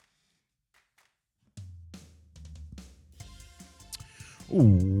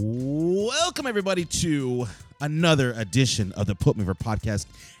Welcome, everybody, to another edition of the Put Me Over Podcast,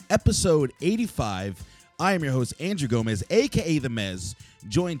 episode 85. I am your host, Andrew Gomez, a.k.a. The Mez,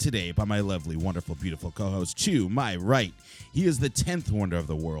 joined today by my lovely, wonderful, beautiful co-host. To my right, he is the 10th wonder of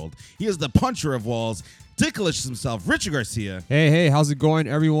the world. He is the puncher of walls, Dicklicious himself, Richard Garcia. Hey, how's it going,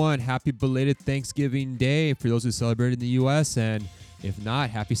 everyone? Happy belated Thanksgiving Day for those who celebrate in the U.S., and if not,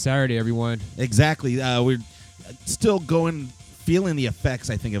 happy Saturday, everyone. Exactly. We're still feeling the effects,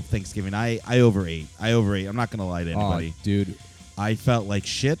 I think, of Thanksgiving. I overate. I'm not going to lie to anybody. Oh, dude. I felt like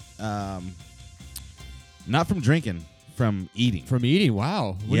shit. Not from drinking, from eating. From eating,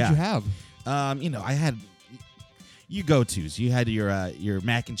 wow. What did you have? I had your go-tos. You had your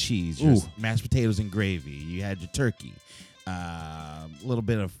mac and cheese, your mashed potatoes and gravy. You had your turkey, a little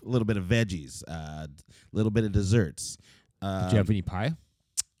bit of veggies, a little bit of desserts. Did you have any pie?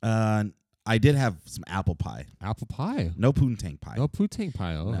 I did have some apple pie. Apple pie. No poontang pie. No poontang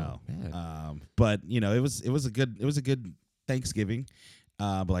pie. Oh, no. Man. But it was a good Thanksgiving.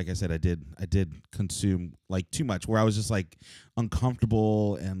 But like I said, I did consume like too much, where I was just like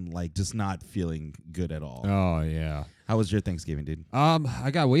uncomfortable and like just not feeling good at all. Oh yeah. How was your Thanksgiving, dude? I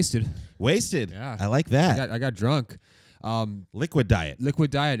got wasted. Wasted. Yeah. I like that. I got drunk. Liquid diet.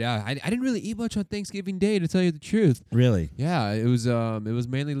 Yeah. I didn't really eat much on Thanksgiving Day, to tell you the truth. Really? Yeah. It was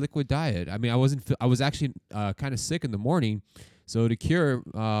mainly liquid diet. I mean, I was actually kind of sick in the morning. So to cure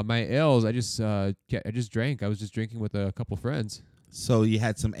my ails, I just drank. I was just drinking with a couple friends. So you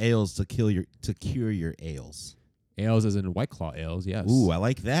had some ales to cure your ails. Ales as in White Claw ales, yes. Ooh, I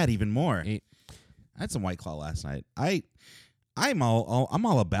like that even more. I had some White Claw last night. I'm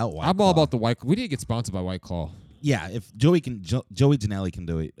all about White Claw. I'm all about the White Claw. We didn't get sponsored by White Claw. Yeah, if Joey Janelli can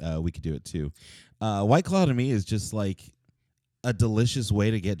do it, we could do it too. White Claw to me is just like a delicious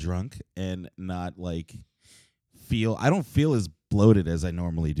way to get drunk and not like feel. I don't feel as bloated as I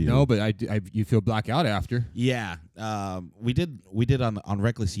normally do. No, but you feel blackout after. Yeah, we did on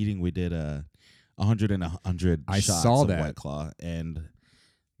Reckless Eating. We did 100 and 100 I shots saw of that. White Claw, and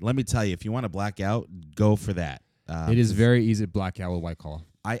let me tell you, if you want to black out, go for that. It is very easy to black out with White Claw.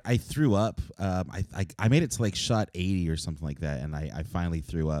 I threw up. I made it to like shot 80 or something like that, and I finally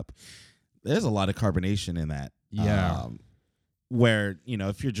threw up. There's a lot of carbonation in that. Yeah. Where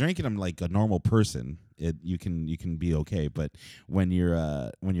if you're drinking them like a normal person, you can be okay. But when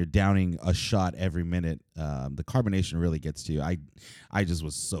you're downing a shot every minute, the carbonation really gets to you. I just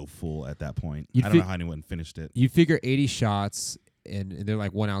was so full at that point. I don't know how anyone finished it. You figure 80 shots, and they're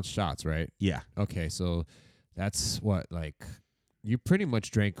like 1 ounce shots, right? Yeah. Okay, so that's what, like, you pretty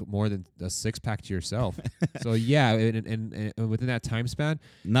much drank more than a 6-pack to yourself. So yeah, and within that time span.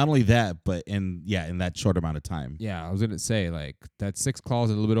 Not only that, but in that short amount of time. Yeah, I was gonna say, like, that 6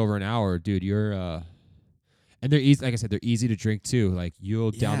 claws in a little bit over an hour, dude. You're and they're easy. Like I said, they're easy to drink too. Like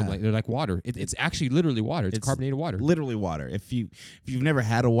you'll down them they're like water. It's actually literally water. It's carbonated water. Literally water. If you've never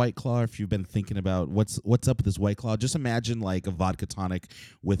had a White Claw, if you've been thinking about what's up with this White Claw, just imagine like a vodka tonic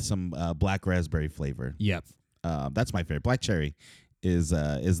with some black raspberry flavor. Yep. That's my favorite. Black cherry is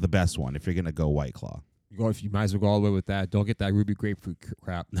the best one if you're gonna go White Claw. You might as well go all the way with that. Don't get that ruby grapefruit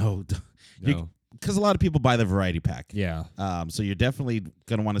crap. No. Because a lot of people buy the variety pack. Yeah. So you're definitely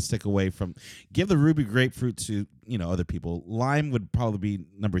gonna want to stick away from. Give the ruby grapefruit to other people. Lime would probably be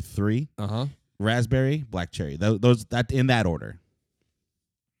number 3. Raspberry, black cherry. Those that in that order.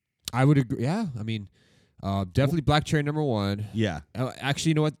 I would agree. Yeah. I mean, definitely black cherry number 1. Yeah. Actually,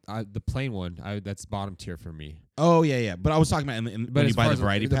 you know what? The plain one. That's bottom tier for me. Oh yeah. But I was talking about when you buy the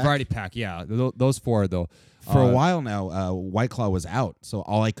variety pack. The variety pack, yeah. Those 4 though. For a while now, White Claw was out, so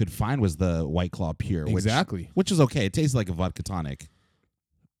all I could find was the White Claw Pure. Which is okay. It tastes like a vodka tonic.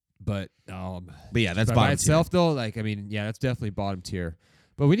 But yeah, that's by bottom itself tier. though. Like, I mean, yeah, that's definitely bottom tier.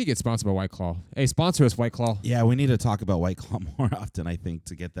 But we need to get sponsored by White Claw. Hey, sponsor us, White Claw. Yeah, we need to talk about White Claw more often, I think,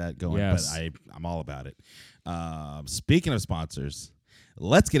 to get that going. Yes. But I'm all about it. Speaking of sponsors,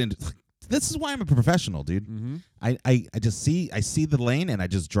 let's get into. This is why I'm a professional, dude. Mm-hmm. I just see the lane and I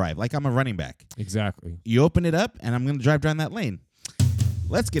just drive like I'm a running back. Exactly. You open it up and I'm going to drive down that lane.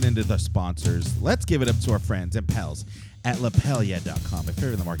 Let's get into the sponsors. Let's give it up to our friends and pals at Lapelia.com. If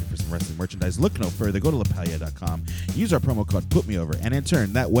you're in the market for some wrestling merchandise, look no further. Go to Lapelia.com. Use our promo code PutMeOver, and in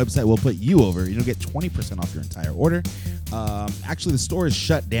turn, that website will put you over. You'll get 20% off your entire order. Actually, the store is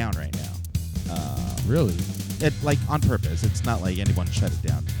shut down right now. Really? Like on purpose. It's not like anyone shut it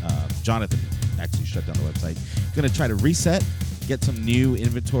down. Jonathan actually shut down the website. Going to try to reset, get some new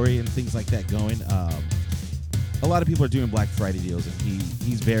inventory and things like that going. A lot of people are doing Black Friday deals, and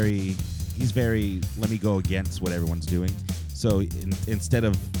he's very let me go against what everyone's doing. So instead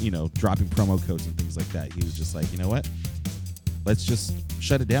of dropping promo codes and things like that, he was just like, you know what? let's just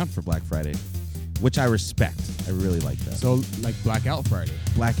shut it down for Black Friday, which I respect. I really like that. So like Blackout Friday.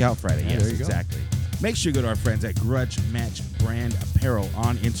 Blackout Friday. Yeah, Yes, there you go. exactly. Make sure you go to our friends at Grudge Match Brand Apparel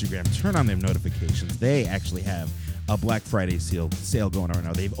on Instagram. Turn on them notifications. They actually have a Black Friday sale going on right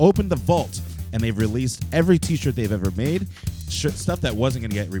now. They've opened the vault and they've released every t-shirt they've ever made. Stuff that wasn't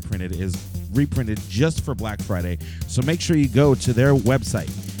going to get reprinted is reprinted just for Black Friday. So make sure you go to their website,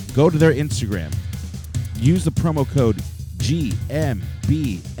 go to their Instagram, use the promo code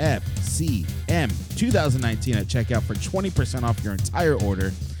GMBFCM2019 at checkout for 20% off your entire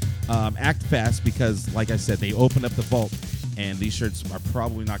order. Act fast because, like I said, they opened up the vault, and these shirts are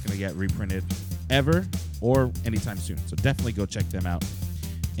probably not going to get reprinted ever or anytime soon. So definitely go check them out.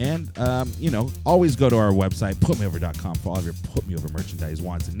 And, always go to our website, putmeover.com, for all of your Put Me Over merchandise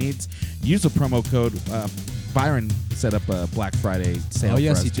wants and needs. Use the promo code. Byron set up a Black Friday sale. Oh,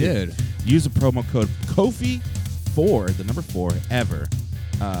 yes, for us he too. did. Use the promo code Kofi4, the number 4, ever.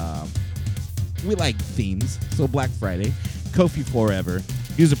 We like themes, so Black Friday, Kofi4 ever.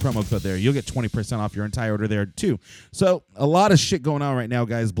 Use the promo code there. You'll get 20% off your entire order there, too. So a lot of shit going on right now,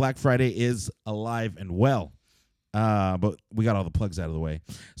 guys. Black Friday is alive and well. But we got all the plugs out of the way.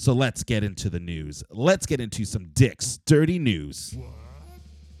 So let's get into the news. Let's get into some Dick's Dirty News.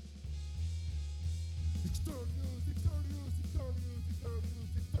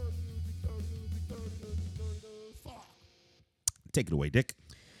 Take it away, Dick.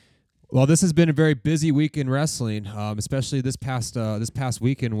 Well, this has been a very busy week in wrestling, especially this past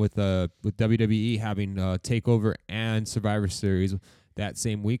weekend with WWE having Takeover and Survivor Series that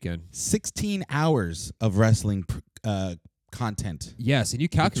same weekend. 16 hours of wrestling content. Yes, and you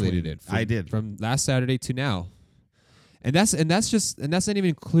calculated Between- it. I did. From last Saturday to now, and that's not even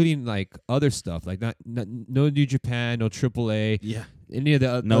including like other stuff, like no New Japan, no AAA, Yeah. any of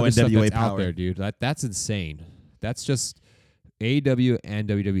the No other stuff NWA that's out Power. there, dude. That's insane. That's just AEW and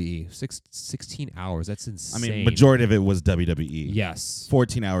WWE. 16 hours. That's I insane. mean, majority of it was WWE. Yes.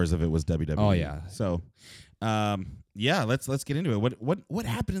 14 hours of it was WWE. Oh, yeah. So, let's get into it. What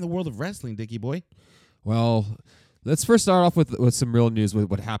happened in the world of wrestling, Dickie boy? Well, let's first start off with some real news with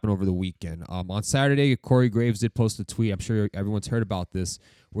what happened over the weekend. On Saturday, Corey Graves did post a tweet. I'm sure everyone's heard about this,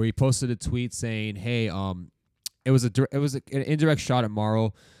 where he posted a tweet saying, "Hey, it was an indirect shot at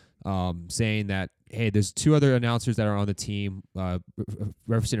Morrow, saying that, hey, there's 2 other announcers that are on the team,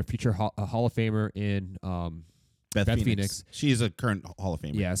 referencing a future Hall of Famer in Beth Beth Phoenix. Phoenix. She's a current Hall of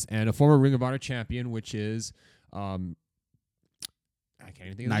Famer. yes, and a former Ring of Honor champion, which is I can't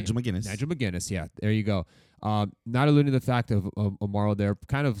even think of Nigel the name. McGuinness. Nigel McGuinness, yeah, there you go. Not alluding to the fact of Morrow there,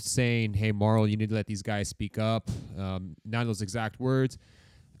 kind of saying, hey, Morrow, you need to let these guys speak up. Not those exact words.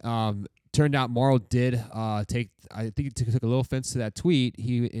 Turned out Morrow did I think he took a little offense to that tweet.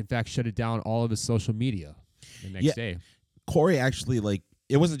 He, in fact, shut it down all of his social media the next day. Corey actually,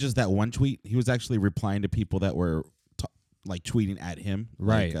 it wasn't just that one tweet. He was actually replying to people that were tweeting at him.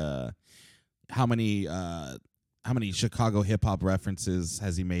 Right. Like, how many Chicago hip hop references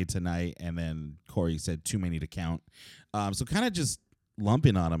has he made tonight? And then Corey said too many to count. So kind of just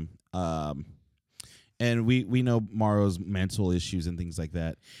lumping on him. And we know Morrow's mental issues and things like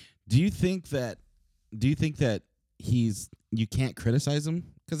that. Do you think that you can't criticize him?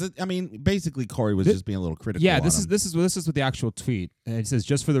 Because basically Corey was just being a little critical. Yeah, on this him. is with the actual tweet, and it says,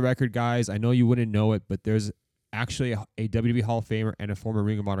 just for the record, guys, I know you wouldn't know it, but there's actually a WWE Hall of Famer and a former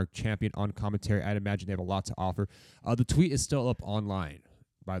Ring of Honor champion on commentary. I'd imagine they have a lot to offer. The tweet is still up online,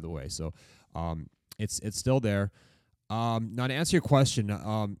 by the way, so it's still there. Now to answer your question,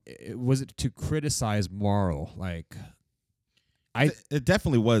 was it to criticize Morrow? It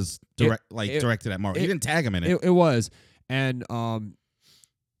definitely was directed at Morrow. He didn't tag him in it. It was, and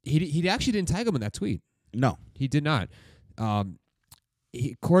he actually didn't tag him in that tweet. No, He did not.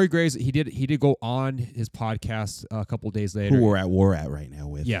 Corey Graves, he did go on his podcast a couple days later. who we're at war at right now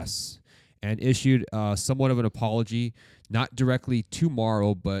with. Yes, and issued somewhat of an apology, not directly to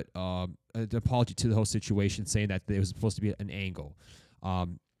Morrow, but an apology to the whole situation, saying that it was supposed to be an angle. I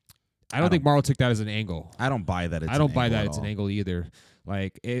don't think Morrow took that as an angle. I don't buy that. I don't buy that it's an angle either.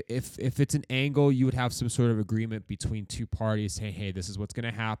 Like, if it's an angle, you would have some sort of agreement between 2 parties saying, hey, this is what's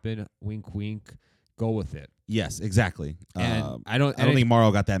going to happen. Wink, wink. Go with it. Yes, exactly. And I don't think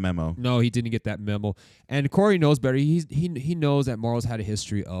Morrow got that memo. No, he didn't get that memo. And Corey knows better. He knows that Morrow's had a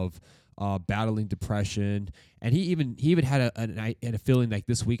history of battling depression, and he even had a feeling like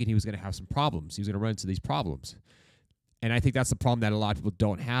this weekend he was going to have some problems. He was going to run into these problems. And I think that's the problem that a lot of people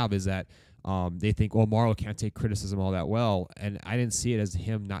don't have, is that they think, well, Morrow can't take criticism all that well. And I didn't see it as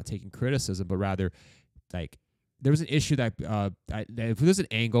him not taking criticism, but rather, like, there was an issue that if there's an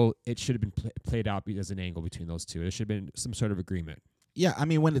angle, it should have been played out as an angle between those two. There should have been some sort of agreement. Yeah, I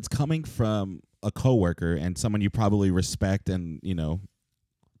mean, when it's coming from a coworker and someone you probably respect and,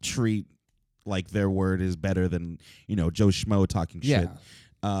 treat like their word is better than, Joe Schmo talking shit,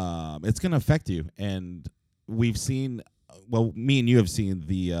 it's going to affect you. And we've seen, well, me and you have seen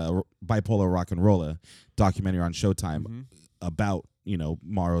the Bipolar Rock and Rolla documentary on Showtime about,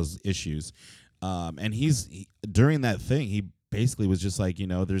 Morrow's issues. And during that thing, he basically was just like,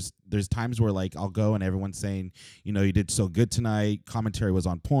 there's times where like I'll go and everyone's saying, you did so good tonight. Commentary was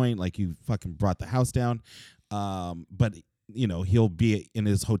on point. Like you fucking brought the house down. But he'll be in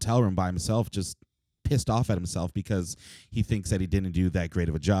his hotel room by himself, just pissed off at himself because he thinks that he didn't do that great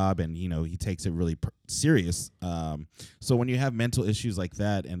of a job, and he takes it really serious. So when you have mental issues like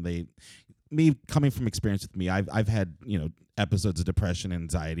that, and me coming from experience with me, I've had episodes of depression and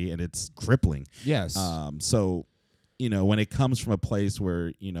anxiety, and it's crippling. Yes. So when it comes from a place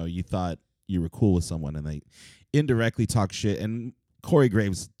where you thought you were cool with someone and they indirectly talk shit, and Corey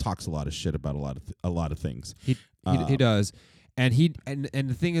Graves talks a lot of shit about a lot of things. He does. And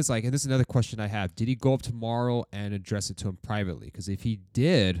the thing is, like, and this is another question I have: did he go up to Morrow and address it to him privately? Because if he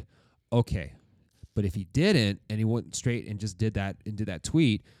did, okay, but if he didn't, and he went straight and just did that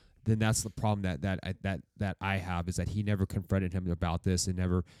tweet, then that's the problem that I have, is that he never confronted him about this and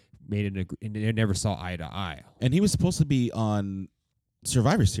never and they never saw eye to eye. And he was supposed to be on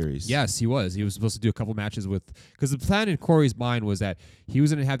Survivor Series. Yes, he was. He was supposed to do a couple matches because the plan in Corey's mind was that he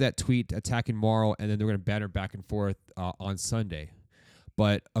was going to have that tweet attacking Morrow, and then they were going to banter back and forth on Sunday.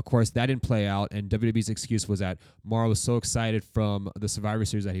 But, of course, that didn't play out, and WWE's excuse was that Morrow was so excited from the Survivor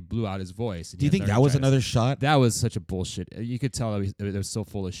Series that he blew out his voice. Do you think that was another shot? That was such a bullshit. You could tell it was so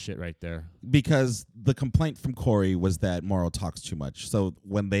full of shit right there. Because the complaint from Corey was that Morrow talks too much. So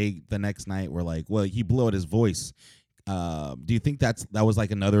when the next night were like, well, he blew out his voice, do you think that was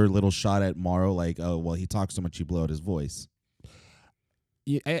like another little shot at Morrow, like, oh, well, he talks so much, he blew out his voice?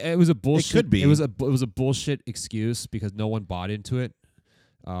 Yeah, it was a bullshit. It could be. It was a bullshit excuse because no one bought into it.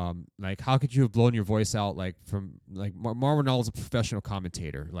 Like, how could you have blown your voice out? Like, from like Marvin Ronaldo's a professional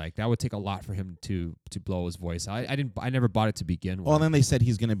commentator. Like, that would take a lot for him to blow his voice. I never bought it to begin with. Well, then they said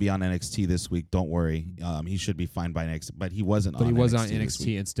he's going to be on NXT this week. Don't worry. He should be fine by next. But he wasn't. But on he was NXT on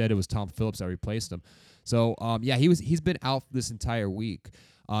NXT. Instead, it was Tom Phillips that replaced him. So, he's been out this entire week.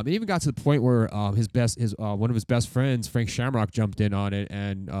 It even got to the point where one of his best friends, Frank Shamrock, jumped in on it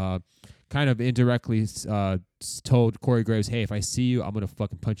and kind of indirectly told Corey Graves, "Hey, if I see you, I'm gonna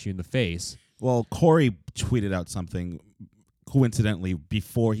fucking punch you in the face." Well, Corey tweeted out something coincidentally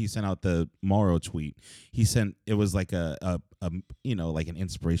before he sent out the Morrow tweet. It was like a like an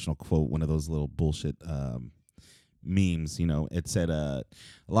inspirational quote, one of those little bullshit memes. It said a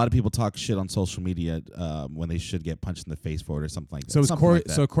lot of people talk shit on social media when they should get punched in the face for it or something like that.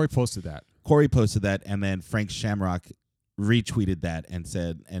 So Corey posted that. Corey posted that, and then Frank Shamrock retweeted that and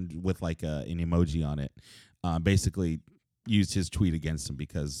said, and with like an emoji on it, basically used his tweet against him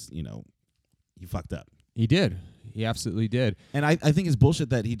because he fucked up. He did. He absolutely did. And I think it's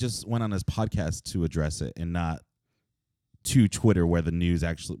bullshit that he just went on his podcast to address it and not to Twitter, where the news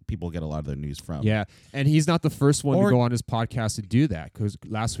people get a lot of their news from. Yeah, and he's not the first one to go on his podcast to do that, because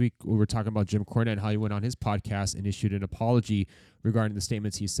last week we were talking about Jim Cornette and how he went on his podcast and issued an apology regarding the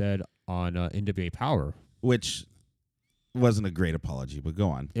statements he said on NWA Power. Which wasn't a great apology, but go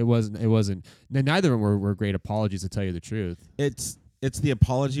on. It wasn't. Neither of them were great apologies, to tell you the truth. It's the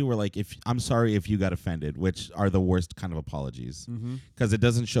apology where, like, if I'm sorry if you got offended, which are the worst kind of apologies, because it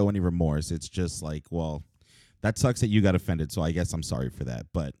doesn't show any remorse. It's just like, well, that sucks that you got offended, so I guess I'm sorry for that,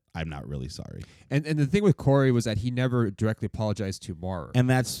 but I'm not really sorry. And the thing with Corey was that he never directly apologized to Morrow. And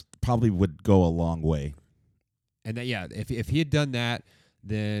that's probably would go a long way. And that, if he had done that,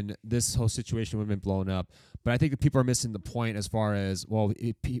 then this whole situation would have been blown up. But I think that people are missing the point as far as, well,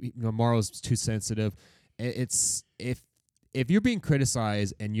 Morrow's too sensitive. It's if you're being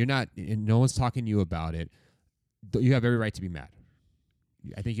criticized and you're not, and no one's talking to you about it, you have every right to be mad.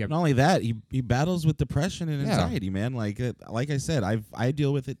 I think you have. Not only that, he battles with depression and anxiety, man. Like I said, I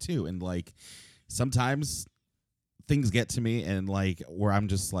deal with it too, and like sometimes things get to me, and like where I'm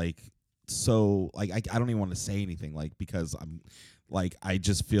just like so like I don't even want to say anything, like, because I'm like I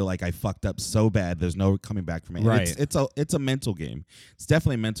just feel like I fucked up so bad. There's no coming back from it. Right. It's a mental game. It's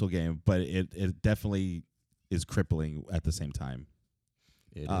definitely a mental game, but it definitely is crippling at the same time.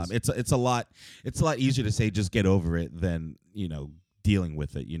 It's a lot easier to say just get over it than dealing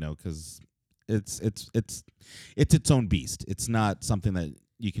with it, because it's its own beast. It's not something that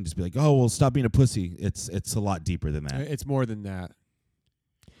you can just be like, oh, well, stop being a pussy. It's a lot deeper than that. It's more than that.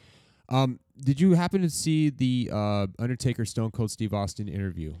 Did you happen to see the Undertaker Stone Cold Steve Austin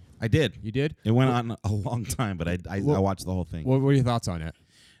interview? I did. You did? It went on a long time, but I watched the whole thing. What were your thoughts on it?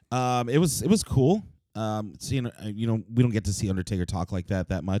 It was cool. Seeing we don't get to see Undertaker talk like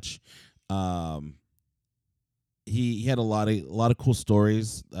that much. He had a lot of cool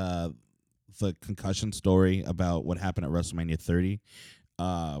stories. The concussion story about what happened at WrestleMania 30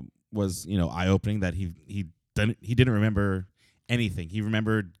 was eye opening. That he didn't remember anything. He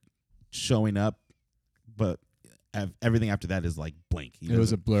remembered showing up, but everything after that is like blank. It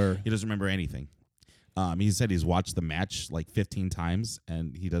was a blur. He doesn't remember anything. He said he's watched the match like 15 times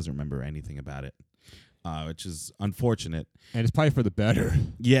and he doesn't remember anything about it, which is unfortunate. And it's probably for the better.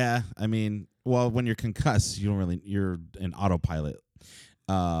 Yeah, I mean, well, when you're concussed, you're an autopilot.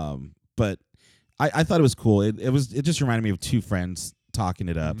 But I thought it was cool. It just reminded me of two friends talking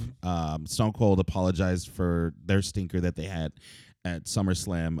it up. Mm-hmm. Stone Cold apologized for their stinker that they had at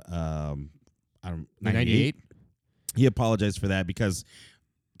SummerSlam. 98. He apologized for that because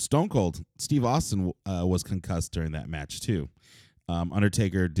Stone Cold Steve Austin was concussed during that match too.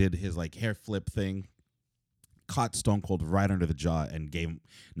 Undertaker did his like hair flip thing, caught Stone Cold right under the jaw and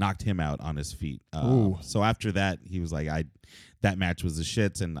knocked him out on his feet. So after that, he was like, that match was the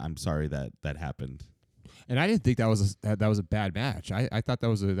shits, and I'm sorry that happened. And I didn't think that was a bad match. I thought that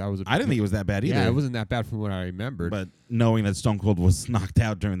was a. I didn't think it was that bad either. Yeah, it wasn't that bad from what I remembered. But knowing that Stone Cold was knocked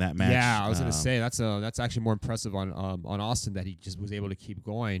out during that match, yeah, I was gonna say that's actually more impressive on Austin, that he just was able to keep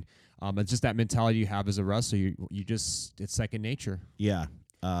going. It's just that mentality you have as a wrestler. You just, it's second nature. Yeah.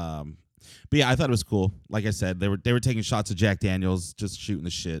 But yeah, I thought it was cool. Like I said, they were taking shots of Jack Daniels, just shooting the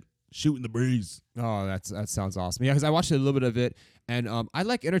shit, shooting the breeze. Oh, that sounds awesome. Yeah, because I watched a little bit of it, and I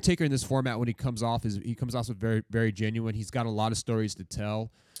like Undertaker in this format when he comes off with very, very genuine. He's got a lot of stories to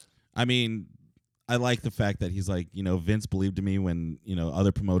tell. I mean, I like the fact that he's like, Vince believed in me when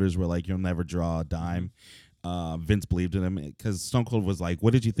other promoters were like, you'll never draw a dime. Vince believed in him because Stone Cold was like,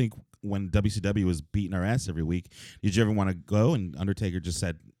 what did you think when WCW was beating our ass every week? Did you ever want to go? And Undertaker just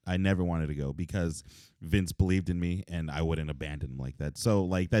said, I never wanted to go because Vince believed in me and I wouldn't abandon him like that. So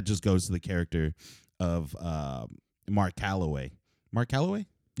like that just goes to the character of Mark Calloway. Mark Calloway?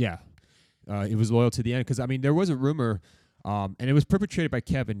 Yeah. He was loyal to the end because, I mean, there was a rumor, and it was perpetrated by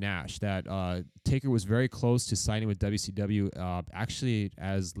Kevin Nash, that Taker was very close to signing with WCW actually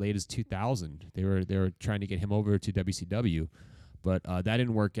as late as 2000. They were trying to get him over to WCW. But that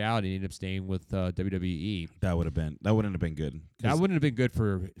didn't work out, and he ended up staying with WWE. That wouldn't have been good. That wouldn't have been good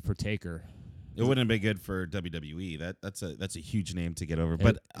for Taker. It wouldn't have been good for WWE. That's a huge name to get over.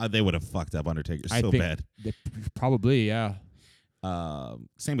 But they would have fucked up Undertaker so bad. Probably, yeah.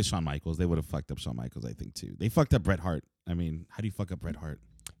 Same with Shawn Michaels. They would have fucked up Shawn Michaels, I think, too. They fucked up Bret Hart. I mean, how do you fuck up Bret Hart?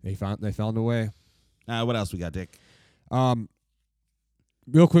 They found a way. What else we got, Dick?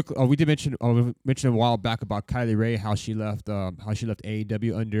 Real quick, we did mention a while back about Kylie Ray, how she left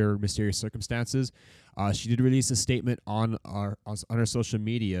AEW under mysterious circumstances. She did release a statement on her social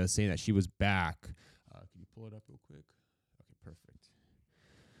media saying that she was back. Can you pull it up real quick? Okay, perfect.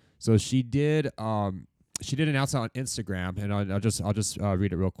 So she did announce it on Instagram, and I'll just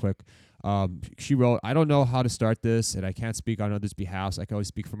read it real quick. She wrote, "I don't know how to start this, and I can't speak on others' behalf. So I can only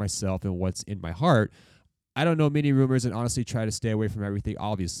speak for myself and what's in my heart. I don't know many rumors and honestly try to stay away from everything,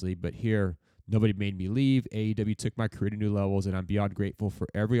 obviously, but here, nobody made me leave. AEW took my career to new levels, and I'm beyond grateful for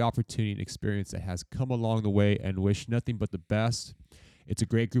every opportunity and experience that has come along the way and wish nothing but the best. It's a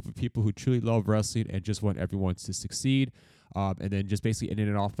great group of people who truly love wrestling and just want everyone to succeed." And then just basically ending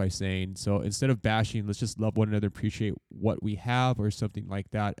it off by saying, so instead of bashing, let's just love one another, appreciate what we have, or something like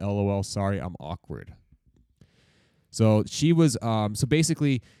that. LOL, sorry, I'm awkward. So she was, so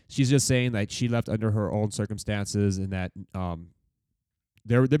basically, she's just saying that she left under her own circumstances, and that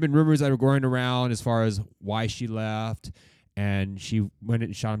there have been rumors that are going around as far as why she left, and she went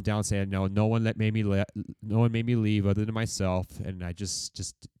and shot him down, saying, no one made me leave other than myself, and I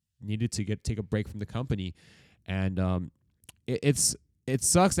just needed to take a break from the company, and it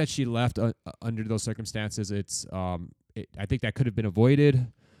sucks that she left under those circumstances. I think that could have been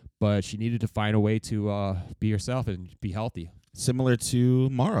avoided, but she needed to find a way to be herself and be healthy. Similar to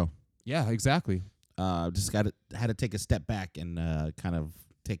Morrow. Yeah, exactly. Just had to take a step back and kind of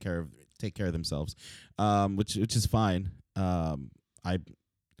take care of themselves, which is fine. I'm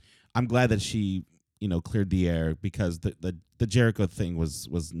glad that she cleared the air, because the Jericho thing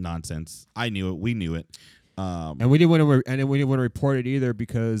was nonsense. I knew it. We knew it. And we didn't want to report it either,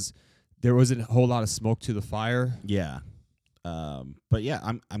 because there wasn't a whole lot of smoke to the fire. Yeah. But yeah,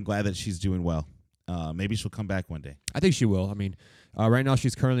 I'm glad that she's doing well. Maybe she'll come back one day. I think she will. I mean, right now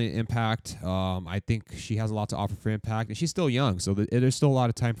she's currently in Impact. I think she has a lot to offer for Impact, and she's still young, so there's still a lot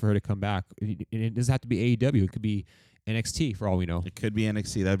of time for her to come back. It doesn't have to be AEW. It could be NXT for all we know. It could be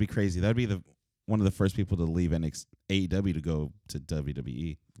NXT. That would be crazy. That would be one of the first people to leave AEW to go to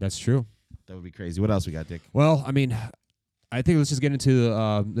WWE. That's true. That would be crazy. What else we got, Dick? Well, I mean, I think let's just get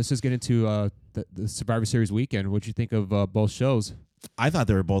into the Survivor Series weekend. What'd you think of both shows? I thought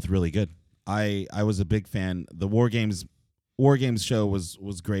they were both really good. I was a big fan. The War Games show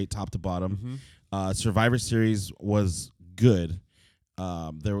was great, top to bottom. Mm-hmm. Survivor Series was good.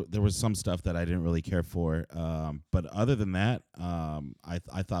 There was some stuff that I didn't really care for, but other than that,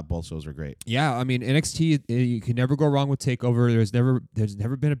 I thought both shows were great. Yeah, I mean NXT, you can never go wrong with Takeover. There's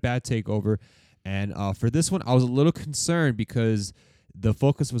never been a bad Takeover, and for this one, I was a little concerned because the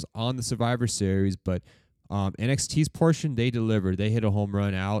focus was on the Survivor Series, but NXT's portion, they delivered. They hit a home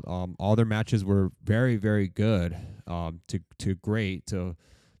run out. All their matches were very, very good. To great to.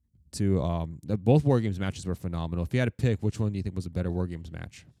 Both War Games matches were phenomenal. If you had to pick, which one do you think was a better War Games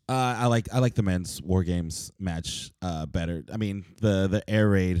match? I like the men's War Games match better. I mean, the air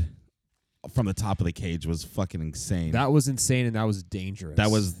raid from the top of the cage was fucking insane. That was insane, and that was dangerous.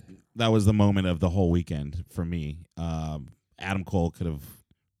 That was the moment of the whole weekend for me. Adam Cole could have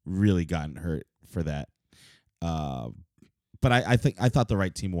really gotten hurt for that, but I thought the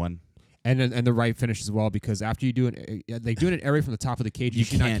right team won. And the right finish as well, because after you do an air raid from the top of the cage, you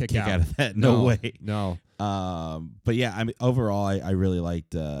should can't not kick out of that. No way. No. But yeah, I mean, overall, I really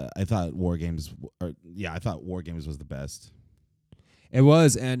liked. I thought War Games was the best. It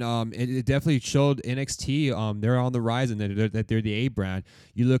was, and it definitely showed NXT. They're on the rise, and that they're the A brand.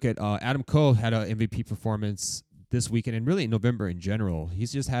 You look at Adam Cole had an MVP performance this weekend, and really in November in general.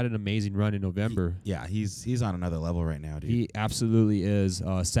 He's just had an amazing run in November. He's on another level right now, dude. He absolutely is.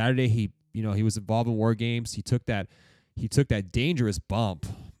 Saturday, he was involved in War Games. He took that dangerous bump,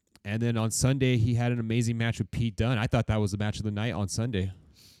 and then on Sunday he had an amazing match with Pete Dunne. I thought that was the match of the night on Sunday.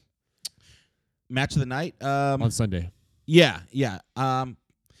 Match of the night on Sunday. Yeah. I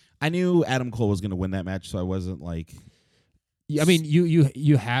knew Adam Cole was going to win that match, so I wasn't like. I mean,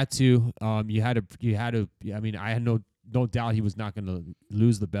 you had to. You had to. I mean, I had no doubt he was not going to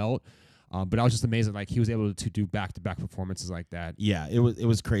lose the belt. But I was just amazed that like he was able to do back-to-back performances like that. Yeah, it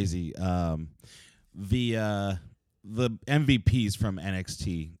was crazy. The MVPs from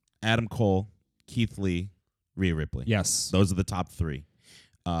NXT: Adam Cole, Keith Lee, Rhea Ripley. Yes, those are the top three.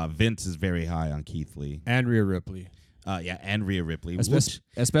 Vince is very high on Keith Lee and Rhea Ripley. And Rhea Ripley,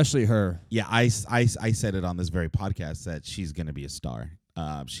 especially her. Yeah, I said it on this very podcast that she's going to be a star.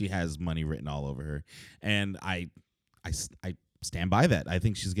 She has money written all over her, and I stand by that. I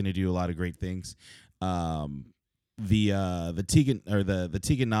think she's going to do a lot of great things. The Tegan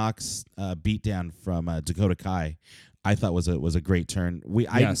Knox beatdown from Dakota Kai, I thought was a great turn.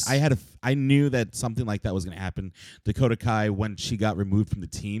 Yes. I knew that something like that was going to happen. Dakota Kai, when she got removed from the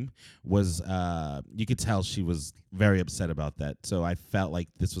team, was you could tell she was very upset about that. So I felt like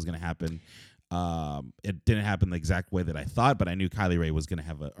this was going to happen. It didn't happen the exact way that I thought, but I knew Dakota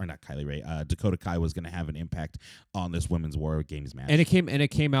Kai was going to have an impact on this women's War Games match. And it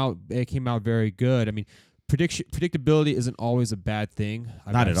came out very good. I mean, predictability isn't always a bad thing.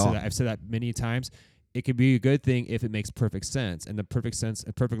 Not at all. I've said that many times. It could be a good thing if it makes perfect sense. And the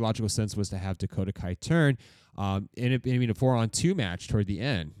perfect logical sense was to have Dakota Kai turn in a 4-on-2 match toward the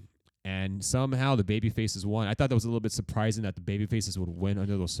end. And somehow the babyfaces won. I thought that was a little bit surprising that the babyfaces would win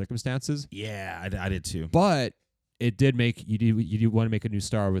under those circumstances. Yeah, I did too. But it did make you do want to make a new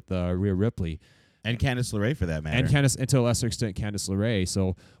star with Rhea Ripley. And Candice LeRae for that matter. And to a lesser extent, Candice LeRae.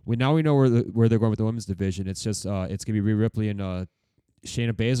 So we know where they're going with the women's division. It's just it's gonna be Rhea Ripley and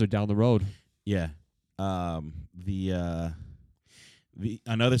Shayna Baszler down the road. Yeah. The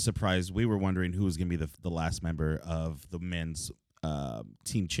another surprise, we were wondering who was going to be the last member of the men's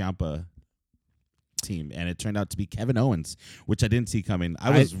Team Ciampa team, and it turned out to be Kevin Owens, which I didn't see coming.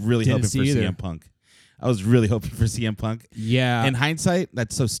 I was really hoping for CM Punk. I was really hoping for CM Punk. Yeah. In hindsight,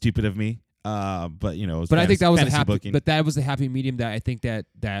 that's so stupid of me. But you know, it was I think that was a happy booking. But that was a happy medium that I think that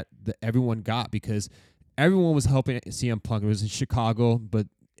everyone got, because everyone was hoping CM Punk. It was in Chicago, but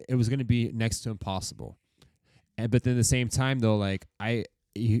it was going to be next to impossible. But then at the same time, though, like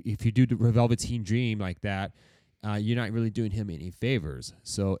if you do the Velveteen Dream like that, you're not really doing him any favors.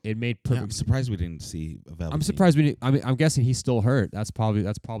 So it made perfect. Yeah, I'm surprised we didn't see Velveteen. I'm surprised we didn't. I'm guessing he's still hurt. That's probably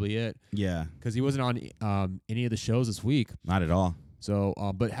it. Yeah, because he wasn't on any of the shows this week. Not at all. So,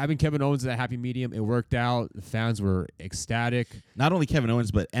 but having Kevin Owens at a happy medium, it worked out. The fans were ecstatic. Not only Kevin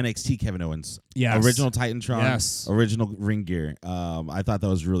Owens, but NXT Kevin Owens. Yes. Original Titantron. Yes. Original ring gear. I thought that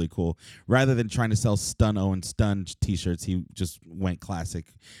was really cool. Rather than trying to sell Stun Owens Stun t-shirts, he just went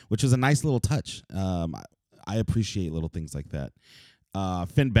classic, which was a nice little touch. I appreciate little things like that.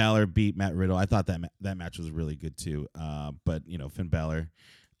 Finn Balor beat Matt Riddle. I thought that match was really good too. But Finn Balor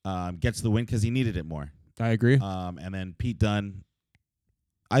gets the win because he needed it more. I agree. And then Pete Dunne.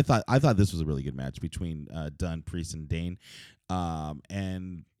 I thought this was a really good match between Dunne, Priest, and Dane.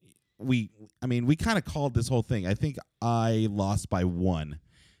 And we kind of called this whole thing. I think I lost by one.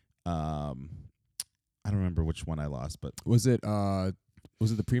 I don't remember which one I lost, but was it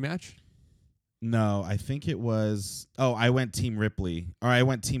the pre-match? No, I think it was. Oh, I went Team Ripley, or I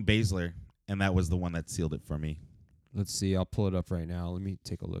went Team Baszler, and that was the one that sealed it for me. Let's see. I'll pull it up right now. Let me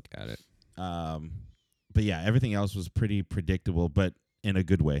take a look at it. But yeah, everything else was pretty predictable, but in a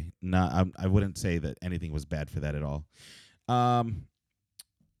good way. I wouldn't say that anything was bad for that at all. But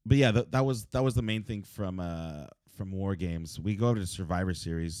yeah, that was the main thing from War Games. We go to Survivor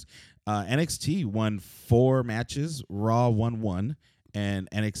Series. NXT won 4 matches. Raw won 1, and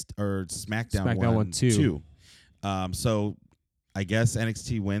SmackDown won 2. So I guess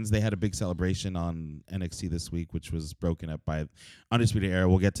NXT wins. They had a big celebration on NXT this week, which was broken up by Undisputed Era.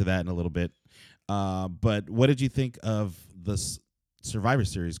 We'll get to that in a little bit. But what did you think of the Survivor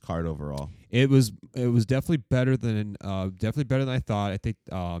Series card overall? It was definitely better than I thought. I think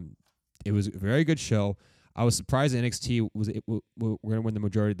it was a very good show. I was surprised NXT were going to win the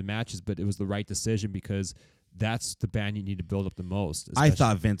majority of the matches, but it was the right decision because that's the band you need to build up the most. I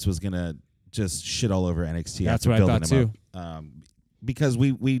thought Vince was going to just shit all over NXT. That's what I thought too. Because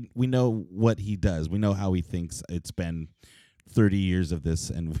we know what he does. We know how he thinks. It's been 30 years of this,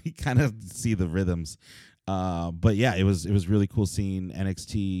 and we kind of see the rhythms. But yeah, it was really cool seeing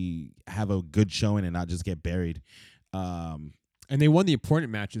NXT have a good showing and not just get buried. And they won the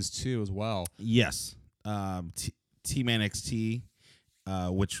important matches too as well. Yes. Team NXT,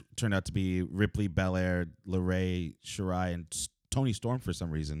 which turned out to be Ripley, Belair, LeRae, Shirai, and Toni Storm for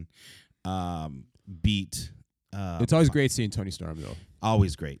some reason, beat. It's always great seeing Toni Storm though.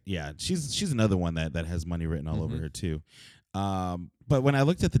 Always great. Yeah, she's another one that has money written all over her too. But when I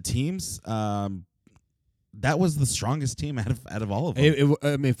looked at the teams, that was the strongest team out of all of them.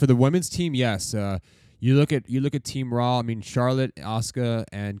 I mean, for the women's team, yes. You look at Team Raw. I mean, Charlotte, Asuka,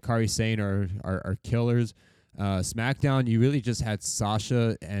 and Kairi Sane are killers. SmackDown, you really just had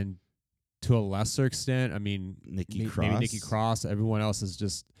Sasha and to a lesser extent, I mean, maybe Nikki Cross. Everyone else is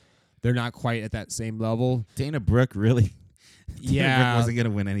just they're not quite at that same level. Dana Brooke really. Yeah, Brooke wasn't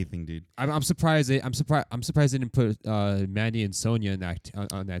gonna win anything, dude. I'm surprised. I'm surprised they didn't put Mandy and Sonya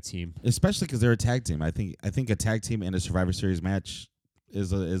on that team. Especially because they're a tag team. I think a tag team in a Survivor Series match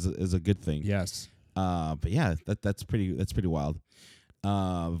is a good thing. Yes. But yeah, that's pretty wild.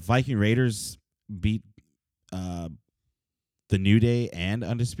 Viking Raiders beat the New Day and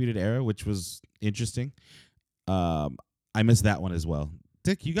Undisputed Era, which was interesting. I missed that one as well.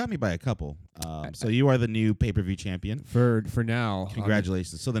 Dick, you got me by a couple. So you are the new pay-per-view champion for now.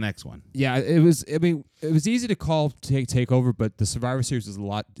 Congratulations. So the next one. Yeah, it was. I mean, it was easy to call take over, but the Survivor Series was a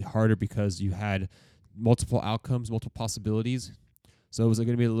lot harder because you had multiple outcomes, multiple possibilities. So it was going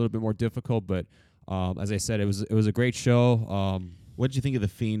to be a little bit more difficult. But as I said, it was a great show. What did you think of the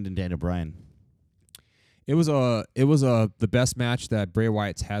Fiend and Daniel Bryan? It was the best match that Bray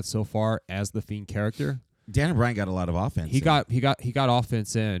Wyatt's had so far as the Fiend character. Daniel Bryan got a lot of offense. He got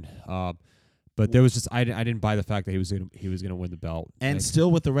offense in, but there was just I didn't buy the fact that he was gonna win the belt. And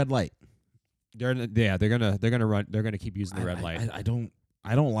still with the red light. They're gonna keep using the red light. I don't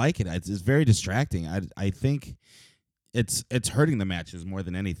like it. It's very distracting. I think it's hurting the matches more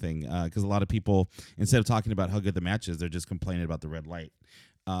than anything because a lot of people, instead of talking about how good the match is, they're just complaining about the red light.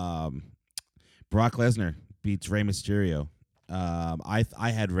 Brock Lesnar beats Rey Mysterio. I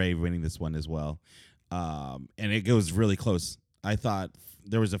had Rey winning this one as well. And it goes really close. I thought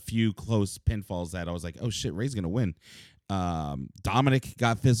there was a few close pinfalls that I was like, oh shit, Rey's gonna win. Dominic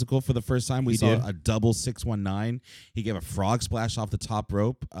got physical for the first time. We saw a double 619. He gave a frog splash off the top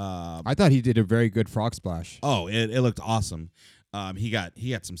rope. I thought he did a very good frog splash. Oh, it looked awesome. He got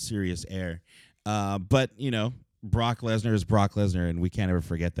some serious air. But Brock Lesnar is Brock Lesnar, and we can't ever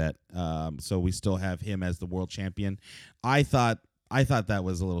forget that. So we still have him as the world champion. I thought that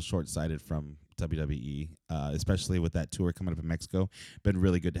was a little short-sighted from WWE, especially with that tour coming up in Mexico. Been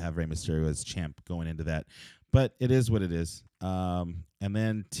really good to have Rey Mysterio as champ going into that. But it is what it is. And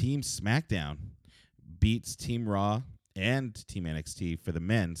then Team SmackDown beats Team Raw and Team NXT for the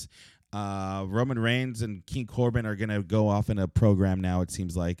men's. Roman Reigns and King Corbin are gonna go off in a program now. It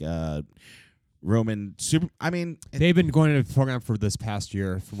seems like Roman super. I mean, They've been going into the program for this past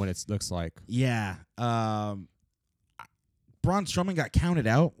year, from what it looks like. yeah. Braun Strowman got counted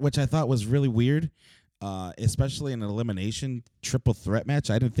out, which I thought was really weird, especially in an elimination triple threat match.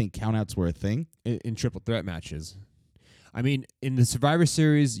 I didn't think countouts were a thing. In triple threat matches. I mean, in the Survivor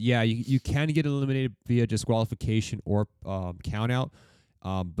Series, yeah, you can get eliminated via disqualification or count out.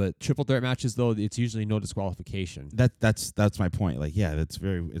 But triple threat matches, though, it's usually no disqualification. That's my point. Like, yeah,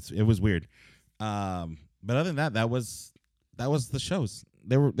 it was weird. But other than that, that was the shows.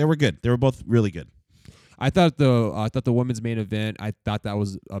 They were good. They were both really good. I thought the women's main event, I thought that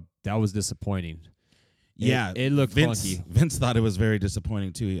was disappointing. Yeah, it looked funky. Vince thought it was very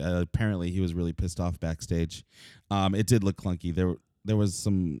disappointing too. Apparently, he was really pissed off backstage. It did look clunky. There was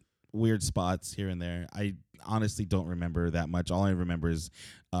some weird spots here and there. I honestly don't remember that much. All I remember is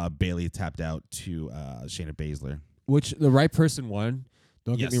Bayley tapped out to Shayna Baszler. Which the right person won.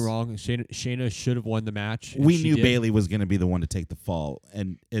 Don't get me Yes. wrong. Shayna should have won the match. We She knew did. Bayley was going to be the one to take the fall,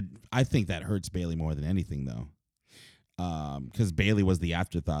 and I think that hurts Bayley more than anything, though, because Bayley was the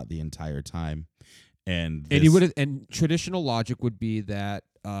afterthought the entire time, and traditional logic would be that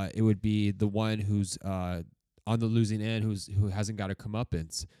it would be the one who's on the losing end, who hasn't got a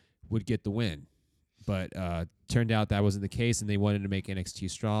comeuppance, would get the win. But turned out that wasn't the case, and they wanted to make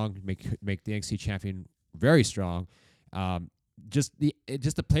NXT strong, make the NXT champion very strong. Just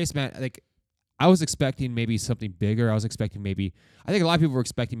the placement, like I was expecting maybe something bigger. I think a lot of people were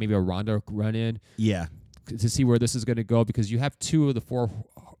expecting maybe a Ronda run in. Yeah. To see where this is going to go, because you have two of the four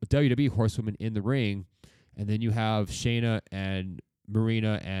WWE horsewomen in the ring, and then you have Shayna and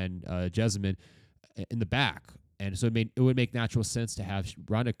Marina and Jessamine in the back, and so it would make natural sense to have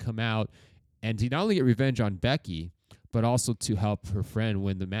Ronda come out and to not only get revenge on Becky, but also to help her friend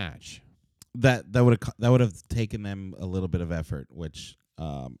win the match. That would have taken them a little bit of effort, which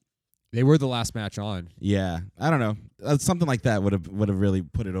They were the last match on. yeah, I don't know, something like that would have really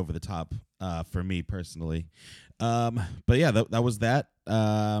put it over the top for me personally. But yeah, that was that.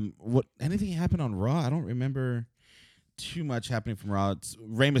 What anything happened on Raw? I don't remember too much happening from Raw.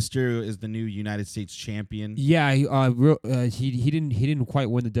 Rey Mysterio is the new United States champion. Yeah, he didn't quite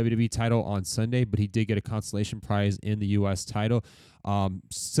win the WWE title on Sunday, but he did get a consolation prize in the U.S. title.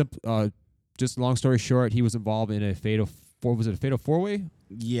 Just long story short, he was involved in a fatal four-way?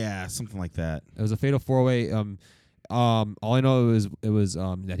 Yeah, something like that. It was a fatal four-way. All I know it was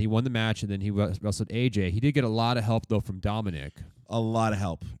that he won the match, and then he wrestled AJ. He did get a lot of help though from Dominic. A lot of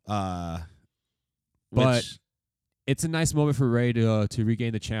help. But Which, it's a nice moment for Ray to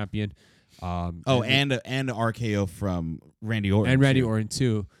regain the champion. and a RKO from Randy Orton. And Randy too. Orton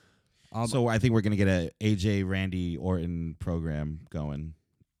too. So I think we're gonna get a AJ Randy Orton program going.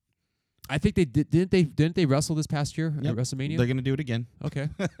 I think they didn't they wrestle this past year Yep. at WrestleMania? They're gonna do it again. Okay.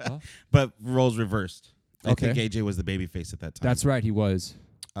 Well, But roles reversed. I Okay. think AJ was the babyface at that time. that's right, he was.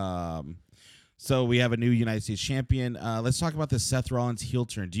 So we have a new United States champion. Let's talk about this Seth Rollins heel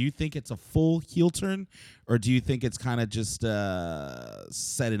turn. Do you think it's a full heel turn, or do you think it's kind of just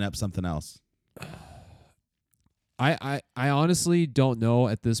setting up something else? I honestly don't know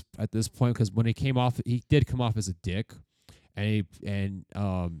at this point, because when he did come off as a dick, and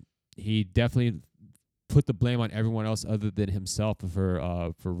he definitely put the blame on everyone else other than himself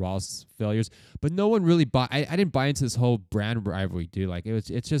for Raw's failures. But no one really I didn't buy into this whole brand rivalry, dude. Like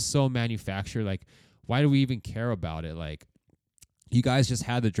it's just so manufactured. Like, why do we even care about it? Like, you guys just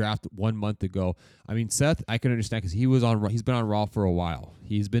had the draft 1 month ago. I mean, Seth, I can understand, because he's been on Raw for a while.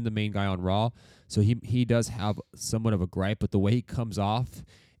 He's been the main guy on Raw, so he does have somewhat of a gripe. But the way he comes off,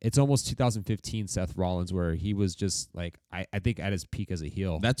 it's almost 2015 Seth Rollins, where he was just like, I think at his peak as a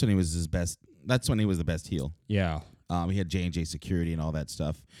heel. That's when he was his best. That's when he was the best heel. Yeah. He had J&J security and all that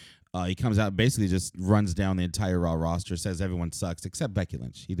stuff. He comes out, basically just runs down the entire Raw roster, says everyone sucks except Becky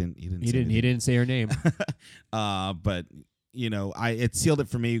Lynch. He didn't say her name. But it sealed it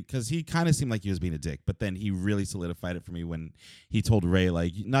for me, because he kind of seemed like he was being a dick, but then he really solidified it for me when he told Ray,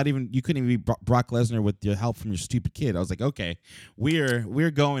 like, you couldn't even be Brock Lesnar with your help from your stupid kid. I was like, okay,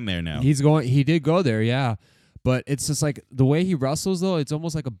 we're going there now. He did go there, yeah. But it's just like the way he wrestles, though, it's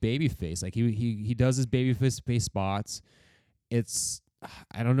almost like a baby face. Like he does his baby face spots. It's,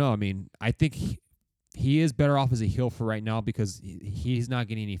 I don't know. I mean, I think he is better off as a heel for right now, because he's not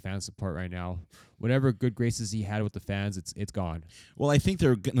getting any fan support right now. Whatever good graces he had with the fans, it's gone. Well, I think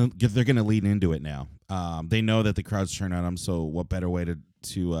they're gonna lean into it now. They know that the crowd's turned on him, so what better way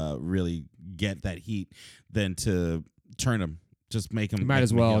to really get that heat than to turn him? Just make him. You might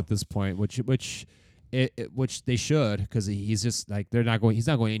as well at this point, which which they should, because he's just like they're not going. He's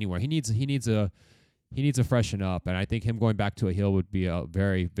not going anywhere. He needs to freshen up, and I think him going back to a heel would be a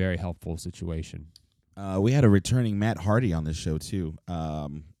very, very helpful situation. We had a returning Matt Hardy on this show too.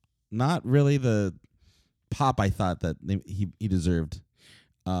 Not really the pop I thought that he deserved.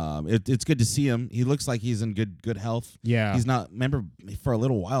 It's good to see him. He looks like he's in good health. Yeah, he's not. Remember, for a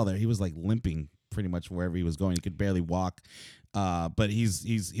little while there, he was like limping pretty much wherever he was going. He could barely walk. But he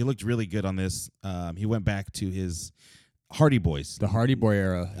looked really good on this. He went back to his Hardy Boys, the Hardy Boy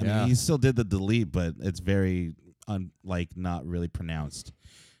era. I mean, he still did the delete, but it's very not really pronounced.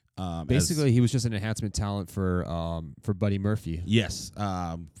 Basically, he was just an enhancement talent for Buddy Murphy. Yes,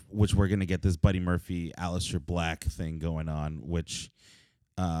 which we're gonna get this Buddy Murphy, Aleister Black thing going on, which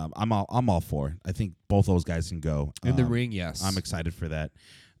I'm all for. I think both those guys can go in the ring. Yes, I'm excited for that.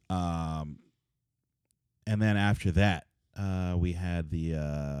 And then after that, we had the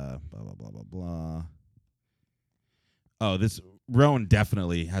blah blah blah blah blah. Oh, this Rowan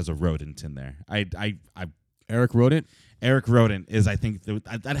definitely has a rodent in there. Eric Rodent. Eric Rodent is, I think,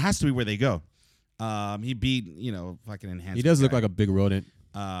 that has to be where they go. He beat, fucking enhanced. He does look like a big rodent.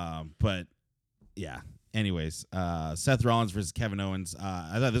 But yeah. Anyways, Seth Rollins versus Kevin Owens.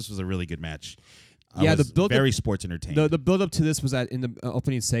 I thought this was a really good match. The build very sports entertaining. The build up to this was that in the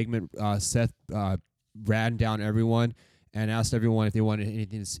opening segment, Seth ran down everyone and asked everyone if they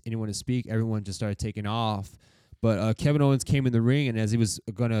wanted anyone to speak. Everyone just started taking off. But Kevin Owens came in the ring, and as he was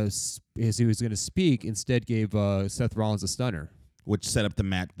gonna speak, instead gave Seth Rollins a stunner, which set up the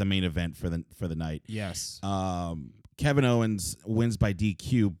main event for the night. Yes. Kevin Owens wins by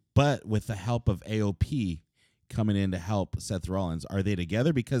DQ, but with the help of AOP coming in to help Seth Rollins. Are they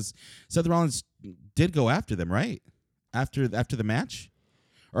together? Because Seth Rollins did go after them, right? After the match,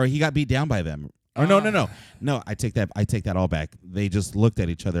 or he got beat down by them. Or no. I take that all back. They just looked at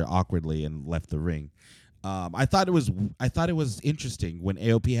each other awkwardly and left the ring. I thought it was interesting when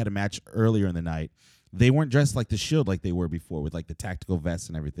AOP had a match earlier in the night. They weren't dressed like the Shield like they were before with like the tactical vests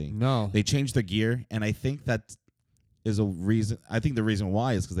and everything. No, they changed their gear, and I think that is a reason. I think the reason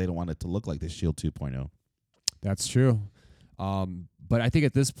why is because they don't want it to look like the Shield 2.0. That's true. But I think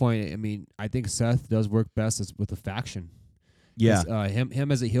at this point, I mean, I think Seth does work best with a faction. Yeah,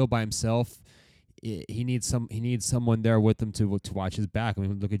 him as a heel by himself. He needs someone there with him to watch his back. I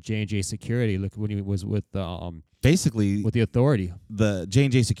mean, look at J&J Security. Look when he was with basically with the Authority. The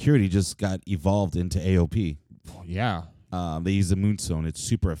J&J Security just got evolved into AOP. Yeah. They use the Moonstone. It's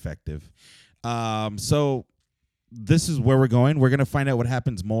super effective. So this is where we're going. We're gonna find out what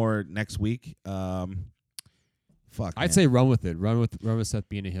happens more next week. I'd say run with it. Run with Seth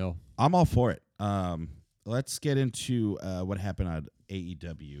being a heel. I'm all for it. Let's get into what happened on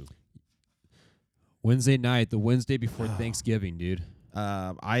AEW. Wednesday night, the Wednesday before Thanksgiving, dude.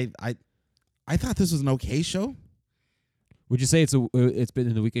 I thought this was an okay show. Would you say it's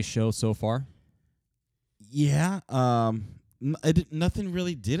been the weakest show so far? Yeah. Nothing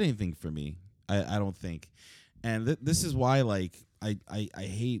really did anything for me. I don't think, and this is why I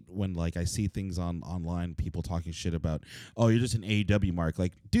hate when I see things online, people talking shit about, oh, you're just an AEW mark.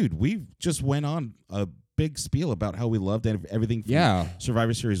 Like, dude, we just went on a big spiel about how we loved everything from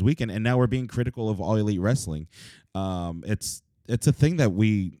Survivor Series weekend, and now we're being critical of All Elite Wrestling. It's a thing that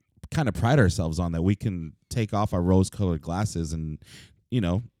we kind of pride ourselves on, that we can take off our rose-colored glasses and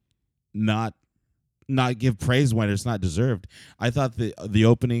not give praise when it's not deserved. I thought the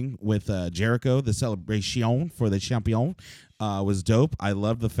opening with Jericho, the celebration for the champion, was dope. I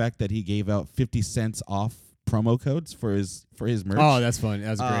loved the fact that he gave out 50 cents off promo codes for his merch. Oh, that's fun.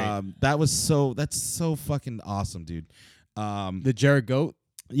 That's great. That's so fucking awesome, dude. The Jared Goat?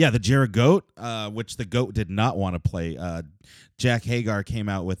 Yeah, the Jared Goat, which the Goat did not want to play. Jack Hagar came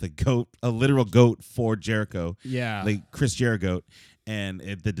out with a literal goat for Jericho. Yeah. Like Chris Jericho, and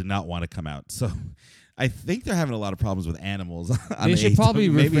they did not want to come out. So I think they're having a lot of problems with animals. They should probably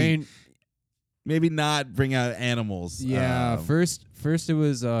refrain. Maybe not bring out animals. Yeah, first it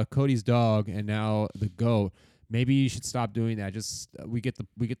was Cody's dog, and now the goat. Maybe you should stop doing that. Just we get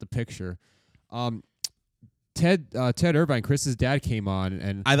the picture. Ted Irvine, Chris's dad, came on,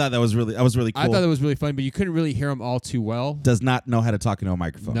 and I thought that was really cool. I thought it was really fun, but you couldn't really hear him all too well. Does not know how to talk into a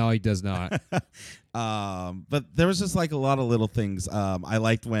microphone. No, he does not. But there was just a lot of little things. I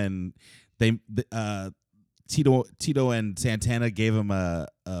liked when Tito and Santana gave him a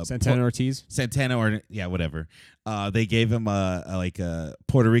Ortiz? Santana, or whatever. They gave him a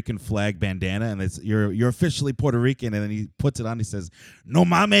Puerto Rican flag bandana, and it's you're officially Puerto Rican, and then he puts it on. He says, "No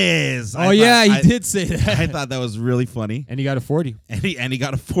mames." Oh, he did say that. I thought that was really funny, and he got a 40. And he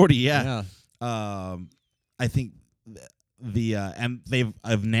got a 40. Yeah. I think and they've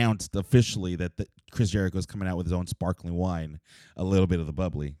announced officially that Chris Jericho's coming out with his own sparkling wine, a little bit of the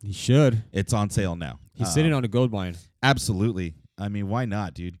bubbly. He should. It's on sale now. He's sitting on a gold mine. Absolutely. I mean, why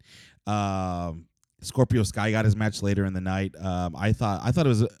not, dude? Scorpio Sky got his match later in the night. I thought it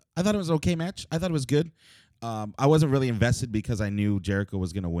was an okay match. I thought it was good. I wasn't really invested because I knew Jericho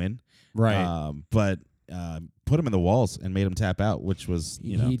was going to win. Right. But put him in the walls and made him tap out, which was,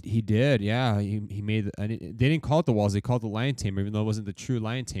 he did. Yeah. He made. They didn't call it the walls. They called it the Lion Tamer, even though it wasn't the true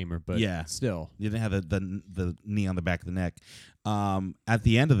Lion Tamer. But yeah, still, you didn't have the knee on the back of the neck. At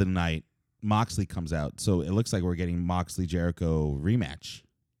the end of the night, Moxley comes out, so it looks like we're getting Moxley Jericho rematch.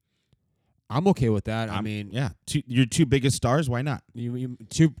 I'm okay with that. I mean, yeah, your two biggest stars. Why not? You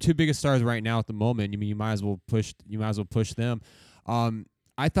two biggest stars right now at the moment. You might as well push. You might as well push them.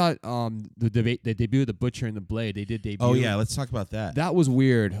 I thought the debut of the Butcher and the Blade. They did debut. Oh yeah, let's talk about that. That was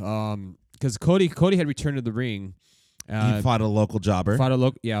weird. Because Cody had returned to the ring. He fought a local jobber. A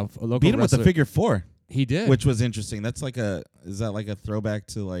local beat him wrestler. with the figure four. He did, which was interesting. That's is that like a throwback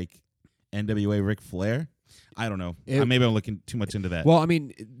to like NWA Ric Flair? I don't know. Maybe I'm looking too much into that. Well, I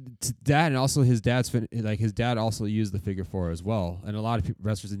mean, dad and also his dad's his dad also used the figure four as well, and a lot of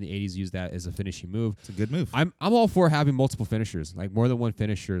wrestlers in the '80s used that as a finishing move. It's a good move. I'm all for having multiple finishers. Like more than one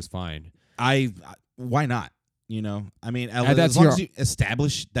finisher is fine. Why not? I mean, And as long as you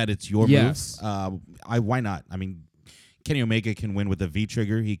establish that it's your Yes. move, why not? I mean, Kenny Omega can win with a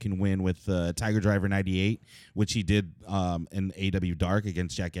V-trigger. He can win with Tiger Driver 98, which he did in AW Dark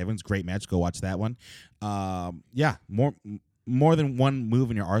against Jack Evans. Great match. Go watch that one. Yeah, more than one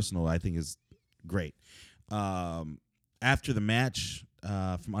move in your arsenal, I think, is great. After the match,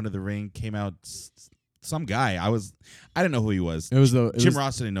 from under the ring came out some guy. I didn't know who he was. Jim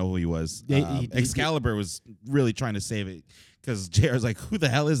Ross didn't know who he was. Excalibur was really trying to save it. Because JR's like, who the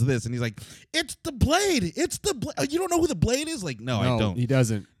hell is this? And he's like, it's the Blade. It's the Blade. You don't know who the Blade is? Like, no, I don't. He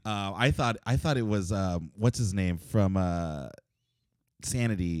doesn't. I thought it was what's his name from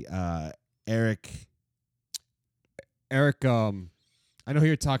Sanity? Eric. I know who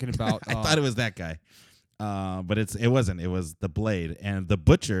you're talking about. I thought it was that guy, but it wasn't. It was the Blade and the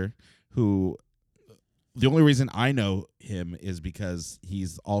Butcher, who. The only reason I know him is because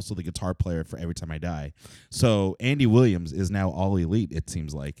he's also the guitar player for Every Time I Die. So Andy Williams is now All Elite, it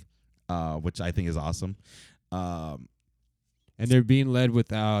seems like, which I think is awesome. And they're being led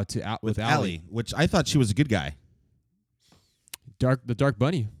with Allie, which I thought she was a good guy. The Dark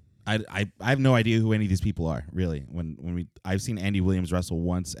Bunny. I have no idea who any of these people are, really. I've seen Andy Williams wrestle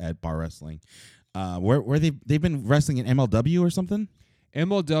once at Bar Wrestling. Where they've been wrestling in MLW or something?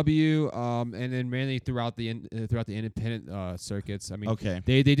 MLW, and then mainly throughout the independent circuits. I mean, okay,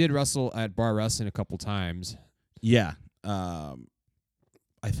 they did wrestle at Bar Wrestling a couple times. Yeah, I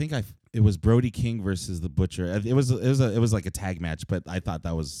think it was Brody King versus the Butcher. It was like a tag match, but I thought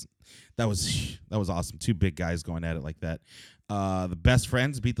that was awesome. Two big guys going at it like that. The Best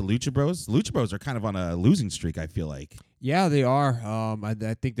Friends beat the Lucha Bros. Lucha Bros are kind of on a losing streak, I feel like. Yeah, they are.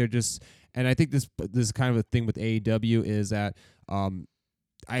 I think they're just, and I think this is kind of a thing with AEW is that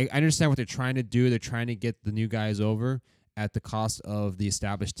I understand what they're trying to do. They're trying to get the new guys over at the cost of the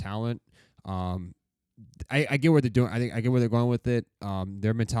established talent. I get what they're doing. I get where they're going with it.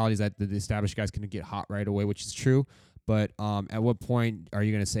 Their mentality is that the established guys can get hot right away, which is true. But at what point are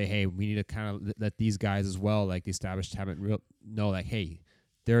you going to say, hey, we need to kind of let these guys as well, like the established talent, know, like, hey,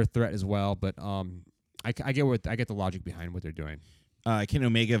 they're a threat as well. But I get the logic behind what they're doing. Kenny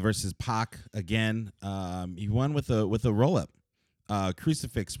Omega versus Pac again. He won with a roll up.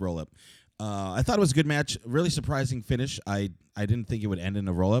 Crucifix roll up. I thought it was a good match. Really surprising finish. I didn't think it would end in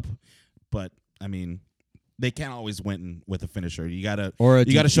a roll up, but I mean, they can't always win with a finisher. You gotta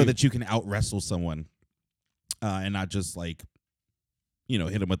show that you can out wrestle someone, and not just like,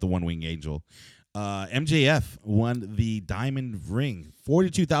 hit them with the one wing angel. MJF won the Diamond Ring,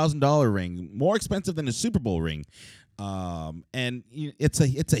 $42,000 ring, more expensive than a Super Bowl ring. And it's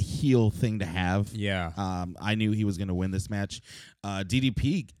a heel thing to have. Yeah. I knew he was going to win this match.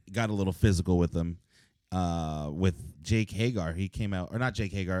 DDP got a little physical with him. With Jake Hagar, he came out, or not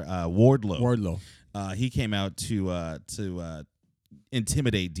Jake Hagar, Wardlow. He came out to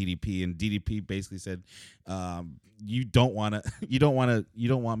intimidate DDP, and DDP basically said, "You don't want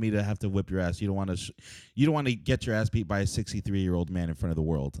me to have to whip your ass. You don't want to get your ass beat by a 63-year-old man in front of the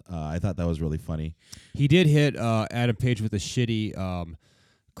world." I thought that was really funny. He did hit Adam Page with a shitty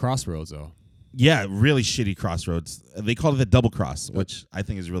crossroads though. Yeah, really shitty crossroads. They called it the double cross, which I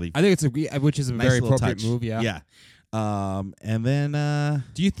think is really. I think which is a nice very appropriate touch. Move. Yeah. Yeah. And then.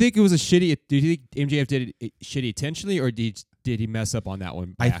 Do you think it was a shitty? Do you think MJF did it shitty intentionally, or did he mess up on that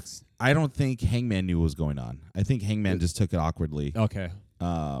one? I don't think Hangman knew what was going on. I think Hangman just took it awkwardly. Okay.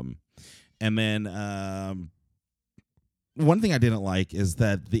 And then one thing I didn't like is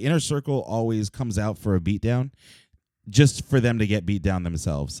that the Inner Circle always comes out for a beatdown just for them to get beat down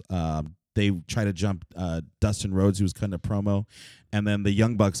themselves. They try to jump Dustin Rhodes, who was cutting a promo, and then the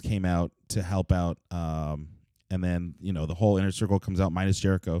Young Bucks came out to help out. And then, the whole Inner Circle comes out minus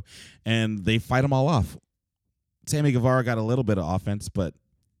Jericho, and they fight them all off. Sammy Guevara got a little bit of offense, but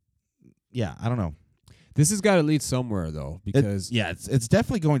yeah, I don't know. This has got to lead somewhere, though, because it's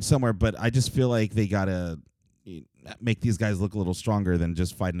definitely going somewhere, but I just feel like they got to make these guys look a little stronger than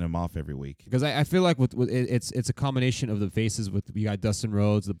just fighting them off every week. Because I feel like with it's a combination of the faces. We got Dustin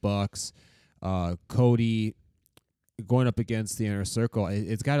Rhodes, the Bucks, Cody going up against the Inner Circle.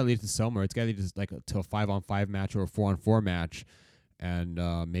 It's got to lead to somewhere. It's got to lead to to a 5-on-5 match or a 4-on-4 match, and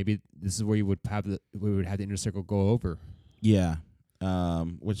maybe this is where we would have the Inner Circle go over. Yeah,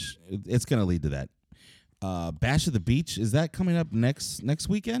 which it's going to lead to that. Bash at the Beach, is that coming up next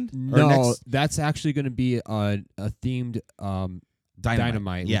weekend? No, that's actually going to be a themed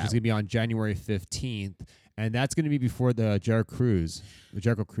Dynamite, yeah. which is going to be on January 15th, and that's going to be before the Jericho Cruise. The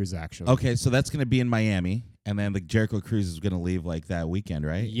Jericho Cruise, actually. Okay, so that's going to be in Miami, and then the Jericho Cruise is going to leave that weekend,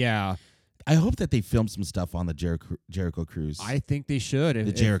 right? Yeah. I hope that they film some stuff on the Jericho Cruise. I think they should.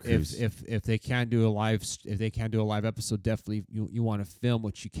 The Jericho Cruise. If they can't do a live episode, definitely you want to film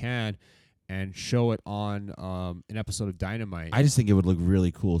what you can and show it on an episode of Dynamite. I just think it would look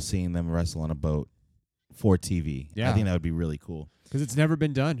really cool seeing them wrestle on a boat for TV. Yeah. I think that would be really cool. Because it's never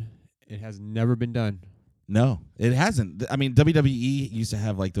been done. It has never been done. No, it hasn't. I mean, WWE used to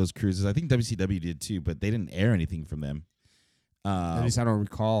have those cruises. I think WCW did too, but they didn't air anything from them. At least I don't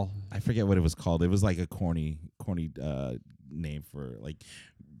recall. I forget what it was called. It was like a corny name for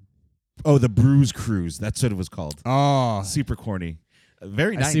the Bruise Cruise. That's what it was called. Oh, super corny.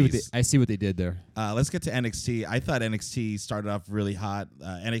 Very nice. I see what they did there. Let's get to NXT. I thought NXT started off really hot.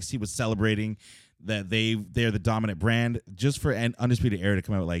 NXT was celebrating that they're the dominant brand, just for an Undisputed Era to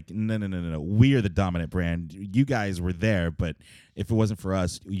come out no. We are the dominant brand. You guys were there, but if it wasn't for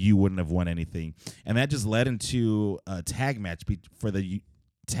us, you wouldn't have won anything. And that just led into a tag match for the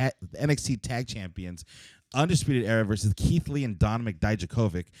NXT Tag Champions. Undisputed Era versus Keith Lee and Dominik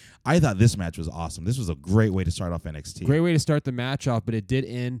Dijakovic. I thought this match was awesome. This was a great way to start off NXT. Great way to start the match off, but it did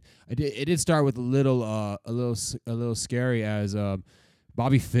end. It did start with a little scary as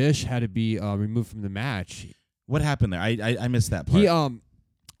Bobby Fish had to be removed from the match. What happened there? I missed that part.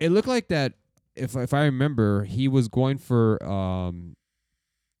 It looked like that. If I remember, he was going for.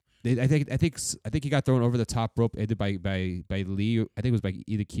 I think he got thrown over the top rope, either by Lee. I think it was by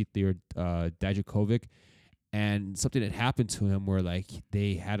either Keith Lee or Dijakovic. And something had happened to him where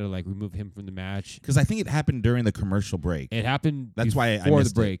they had to remove him from the match. Because I think it happened during the commercial break. It happened. That's why I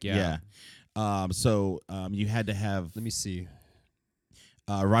missed the break. It. Yeah. So you had to have. Let me see.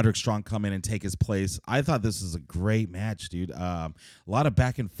 Roderick Strong come in and take his place. I thought this was a great match, dude. A lot of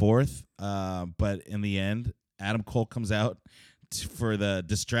back and forth, but in the end, Adam Cole comes out for the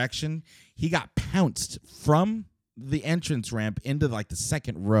distraction. He got pounced from the entrance ramp into the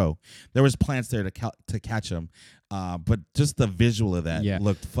second row. There was plants there to catch him, but just the visual of that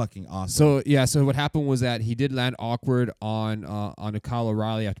looked fucking awesome. So what happened was that he did land awkward on a Kyle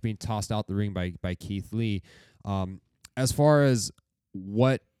O'Reilly after being tossed out the ring by Keith Lee. As far as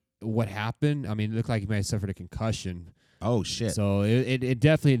what happened, I mean, it looked like he might have suffered a concussion. Oh shit! So it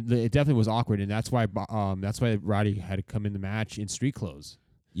definitely was awkward, and that's why Roddy had to come in the match in street clothes.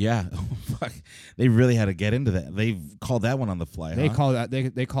 Yeah, fuck. They really had to get into that. They called that one on the fly. They called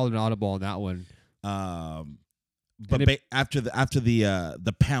an audible on that one. But after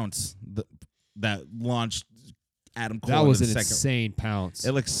the pounce that launched Adam Cole, that was an insane pounce.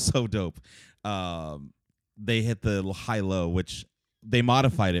 It looks so dope. They hit the high low, which they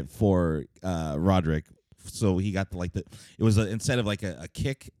modified it for Roderick. So he got it was instead of a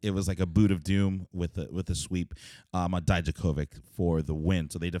kick, it was a boot of doom with a sweep on Dijakovic for the win.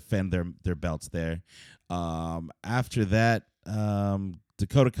 So they defend their belts there. After that,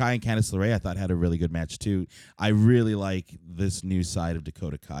 Dakota Kai and Candice LeRae I thought had a really good match too. I really like this new side of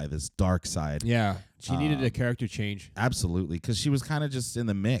Dakota Kai, this dark side. Yeah, she needed a character change. Absolutely, because she was kind of just in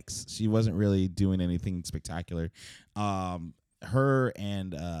the mix. She wasn't really doing anything spectacular. Her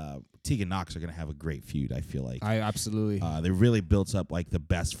and Tegan Nox are gonna have a great feud. I feel like. Absolutely. They really built up the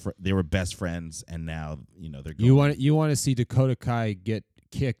best. They were best friends, and now they're. Going. You want to see Dakota Kai get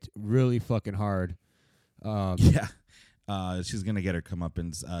kicked really fucking hard. Yeah. She's gonna get her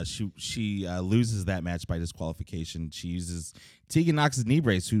comeuppance. She loses that match by disqualification. She uses Tegan Nox's knee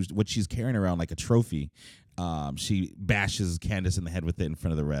brace, which she's carrying around like a trophy. She bashes Candice in the head with it in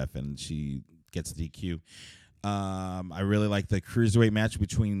front of the ref, and she gets the DQ. I really like the cruiserweight match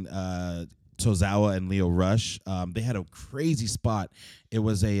between Tozawa and Leo Rush. They had a crazy spot. It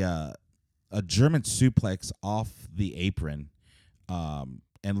was a German suplex off the apron,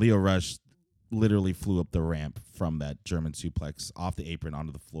 and Leo Rush literally flew up the ramp from that German suplex off the apron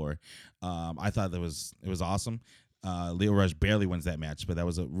onto the floor. I thought it was awesome. Leo Rush barely wins that match, but that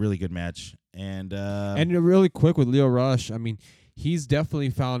was a really good match. And really quick with Leo Rush, I mean, he's definitely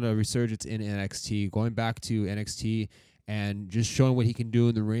found a resurgence in NXT, going back to NXT and just showing what he can do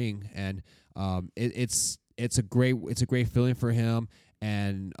in the ring. And it's a great feeling for him.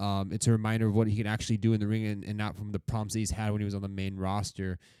 And it's a reminder of what he can actually do in the ring, and not from the problems that he's had when he was on the main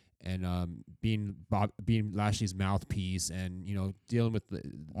roster, and being Lashley's mouthpiece, and dealing with the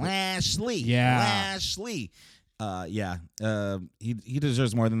Lashley. Yeah. Lashley. He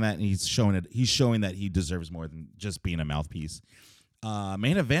deserves more than that, and he's showing it. He's showing that he deserves more than just being a mouthpiece.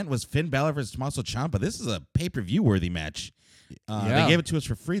 Main event was Finn Balor versus Tommaso Ciampa. This is a pay-per-view worthy match. They gave it to us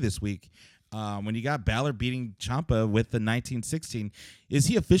for free this week. When you got Balor beating Ciampa with the 1916, is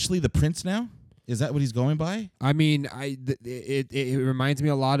he officially the Prince now? Is that what he's going by? I mean, it reminds me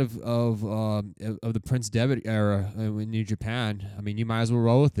a lot of the Prince Devitt era in New Japan. I mean, you might as well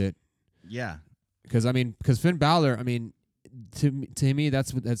roll with it. Yeah, because Finn Balor, I mean, to me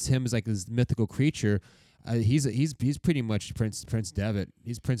that's him as like this mythical creature. He's pretty much Prince Devitt.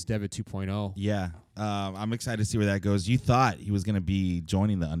 He's Prince Devitt 2.0. Yeah, I'm excited to see where that goes. You thought he was going to be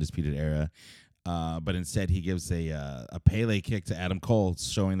joining the Undisputed Era, but instead he gives a Pele kick to Adam Cole,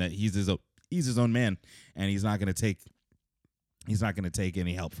 showing that he's his own man, and he's not going to take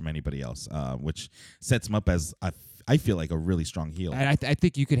any help from anybody else, which sets him up as I feel like a really strong heel. And I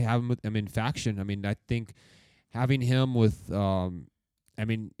think you could have him with in faction. I mean, I think having him with I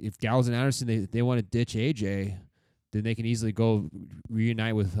mean, if Gallows and Anderson they want to ditch AJ, then they can easily go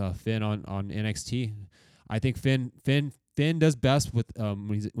reunite with Finn on NXT. I think Finn does best with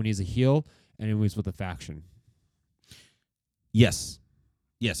when he's a heel and when he's with a faction. Yes,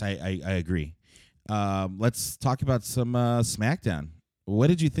 I agree. Let's talk about some SmackDown. What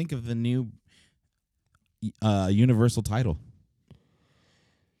did you think of the new Universal title?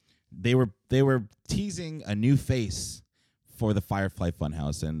 They were teasing a new face for the Firefly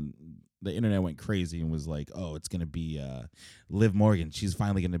Funhouse, and the internet went crazy and was like, "Oh, it's gonna be Liv Morgan. She's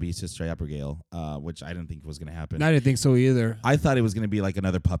finally gonna be Sister Abigail," which I didn't think was gonna happen. I didn't think so either. I thought it was gonna be like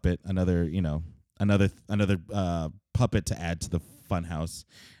another puppet, another puppet to add to the Funhouse.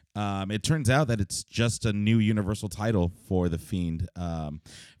 It turns out that it's just a new Universal title for the Fiend. I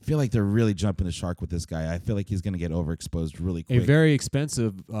feel like they're really jumping the shark with this guy. I feel like he's going to get overexposed really quick. A very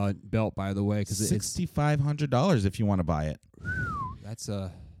expensive belt, by the way, because $6,500 if you want to buy it. That's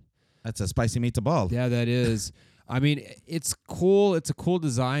a spicy meatball. Yeah, that is. I mean, it's cool. It's a cool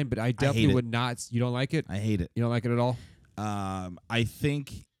design, but I definitely would not. You don't like it? I hate it. You don't like it at all? I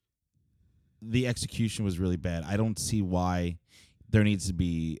think the execution was really bad. I don't see why there needs to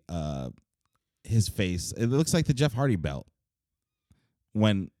be his face. It looks like the Jeff Hardy belt.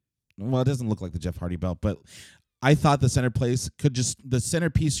 It doesn't look like the Jeff Hardy belt, but I thought the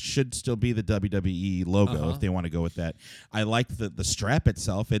centerpiece should still be the WWE logo if they want to go with that. I liked the strap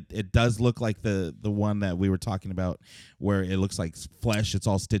itself. It does look like the one that we were talking about, where it looks like flesh. It's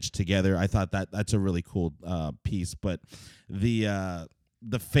all stitched together. I thought that's a really cool piece, but the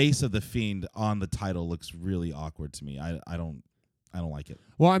face of the Fiend on the title looks really awkward to me. I don't like it.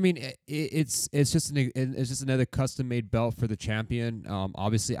 Well, I mean, it's just another custom made belt for the champion.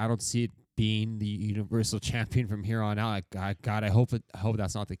 Obviously, I don't see it being the Universal Champion from here on out. I hope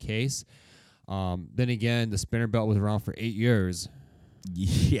that's not the case. Then again, the spinner belt was around for 8 years.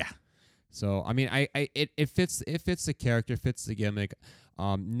 Yeah. So I mean, it fits the character, fits the gimmick.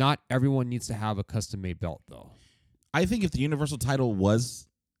 Not everyone needs to have a custom made belt though. I think if the Universal title was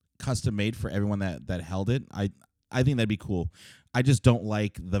custom made for everyone that held it, I think that'd be cool. I just don't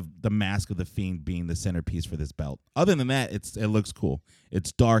like the mask of the Fiend being the centerpiece for this belt. Other than that, it looks cool.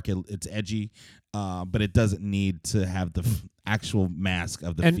 It's dark, it's edgy, but it doesn't need to have the actual mask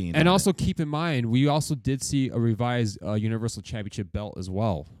of the Fiend. And also keep in mind, we also did see a revised Universal Championship belt as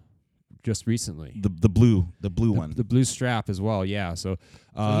well, just recently. The blue one. The blue strap as well, yeah. So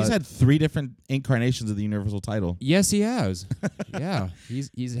he's had 3 different incarnations of the Universal title. Yes, he has. Yeah,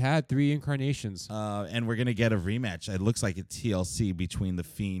 he's had 3 incarnations. And we're gonna get a rematch. It looks like a TLC between the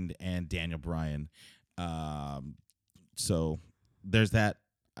Fiend and Daniel Bryan. So there's that.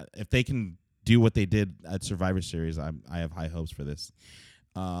 If they can do what they did at Survivor Series, I have high hopes for this.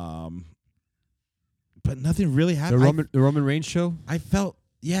 But nothing really happened. The Roman Reigns show. I felt.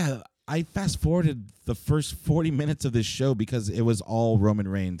 Yeah, I fast forwarded the first 40 minutes of this show because it was all Roman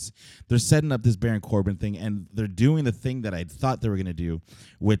Reigns. They're setting up this Baron Corbin thing, and they're doing the thing that I thought they were going to do,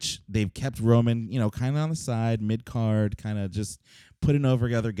 which they've kept Roman, kind of on the side, mid-card, kind of just putting over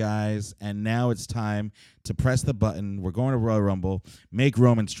other guys, and now it's time to press the button. We're going to Royal Rumble, make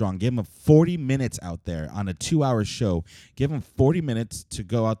Roman strong. Give him 40 minutes out there on a 2-hour show. Give him 40 minutes to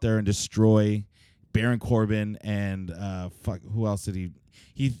go out there and destroy Baron Corbin and who else did he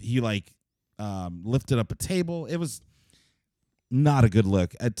lifted up a table. It was not a good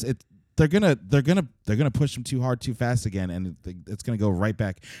look. They're gonna push him too hard, too fast again, and it's gonna go right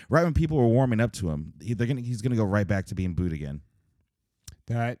back. Right when people were warming up to him, he's gonna go right back to being booed again.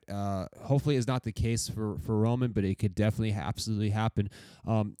 That hopefully is not the case for Roman, but it could definitely absolutely happen.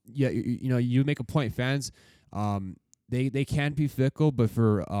 You make a point, fans. They can be fickle, but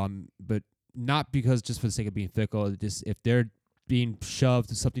but not because just for the sake of being fickle. Just if they're being shoved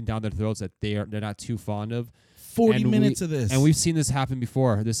something down their throats that they're not too fond of. 40 minutes of this, and we've seen this happen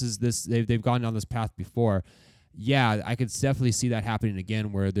before. They've gone down this path before. Yeah, I could definitely see that happening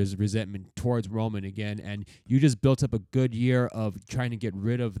again, where there's resentment towards Roman again, and you just built up a good year of trying to get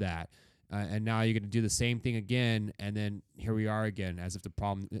rid of that, and now you're going to do the same thing again, and then here we are again, as if the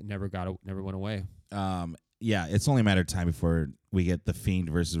problem never went away. Yeah, it's only a matter of time before we get The Fiend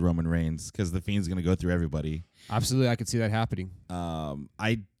versus Roman Reigns, because The Fiend's going to go through everybody. Absolutely, I could see that happening.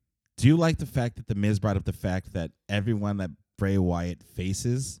 I do like the fact that The Miz brought up the fact that everyone that Bray Wyatt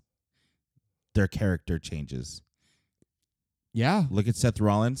faces, their character changes. Yeah. Look at Seth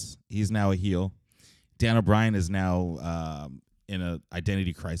Rollins. He's now a heel. Dan O'Brien is now in an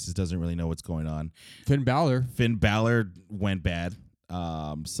identity crisis, doesn't really know what's going on. Finn Balor went bad.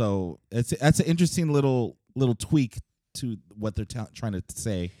 So that's an interesting little tweak to what they're trying to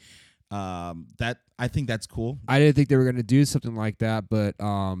say. That I think that's cool. I didn't think they were going to do something like that, but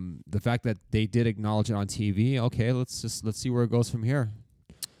the fact that they did acknowledge it on TV, okay, let's see where it goes from here.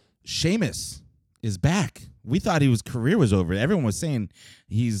 Sheamus is back. We thought his career was over. Everyone was saying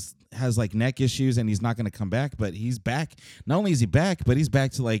has like neck issues and he's not going to come back, but he's back. Not only is he back, but he's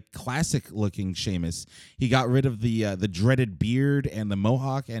back to like classic looking Sheamus. He got rid of the dreaded beard and the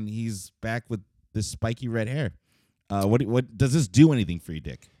mohawk, and he's back with this spiky red hair. What does this do anything for you,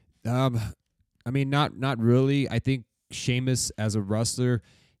 Dick? I mean, not really. I think Sheamus as a wrestler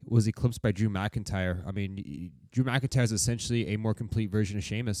was eclipsed by Drew McIntyre. I mean, Drew McIntyre is essentially a more complete version of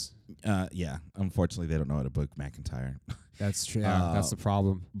Sheamus. Yeah. Unfortunately, they don't know how to book McIntyre. That's true. Yeah, that's the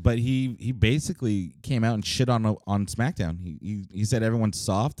problem. But he basically came out and shit on SmackDown. He said everyone's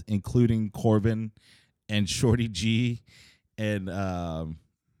soft, including Corbin and Shorty G, and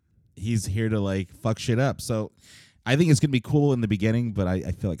he's here to like fuck shit up. So I think it's gonna be cool in the beginning, but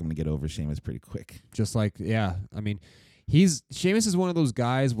I feel like I'm gonna get over Sheamus pretty quick. Just like, yeah, I mean, Sheamus is one of those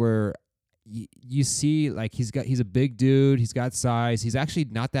guys where you see like he's a big dude, he's got size, he's actually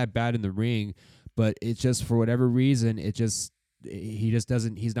not that bad in the ring, but it's just for whatever reason he's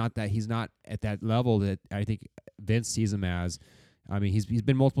not at that level that I think Vince sees him as. I mean, he's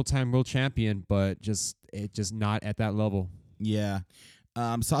been multiple time world champion, but just not at that level. Yeah.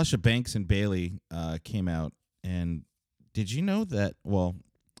 Sasha Banks and Bayley came out, and did you know that? Well,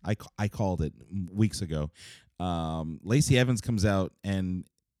 I called it weeks ago. Lacey Evans comes out and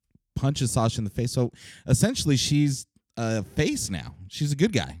punches Sasha in the face. So essentially, she's a face now. She's a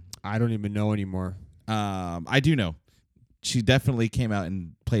good guy. I don't even know anymore. I do know. She definitely came out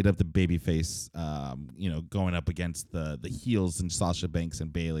and played up the baby face, going up against the heels and Sasha Banks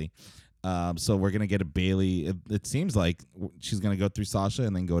and Bayley. So we're going to get a Bayley. It seems like she's going to go through Sasha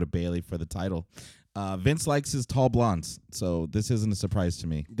and then go to Bayley for the title. Vince likes his tall blondes, so this isn't a surprise to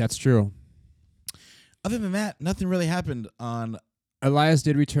me. That's true. Other than that, nothing really happened on... Elias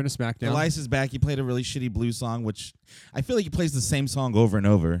did return to SmackDown. Elias is back. He played a really shitty blues song, which I feel like he plays the same song over and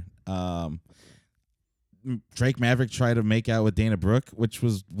over. Drake Maverick tried to make out with Dana Brooke, which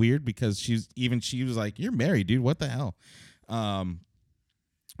was weird because she was like, "You're married, dude. What the hell?"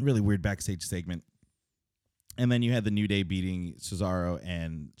 Really weird backstage segment. And then you had the New Day beating Cesaro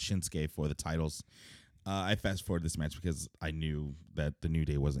and Shinsuke for the titles. I fast forwarded this match because I knew that the New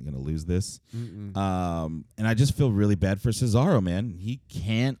Day wasn't going to lose this. And I just feel really bad for Cesaro, man. He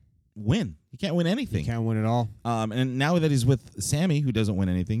can't win. He can't win anything. He can't win at all. And now that he's with Sammy, who doesn't win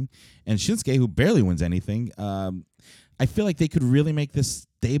anything, and Shinsuke, who barely wins anything, I feel like they could really make this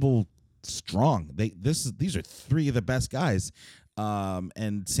stable strong. These are three of the best guys.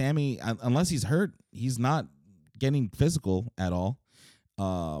 And Sammy, unless he's hurt, he's not getting physical at all.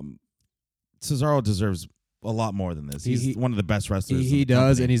 Cesaro deserves a lot more than this. He's one of the best wrestlers. He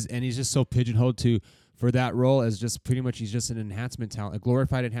does, and he's just so pigeonholed to for that role as just pretty much he's just an enhancement talent, a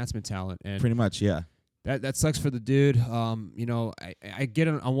glorified enhancement talent, and Pretty much, yeah. that sucks for the dude. I get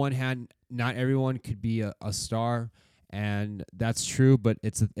it on one hand, not everyone could be a star, and that's true. But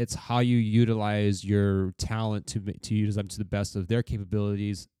it's how you utilize your talent to use them to the best of their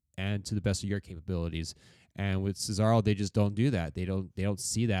capabilities and to the best of your capabilities. And with Cesaro, they just don't do that. They don't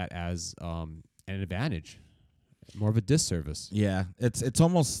see that as an advantage, more of a disservice. Yeah, it's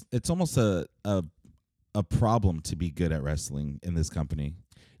almost a problem to be good at wrestling in this company.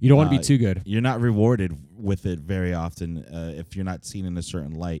 You don't want to be too good. You're not rewarded with it very often if you're not seen in a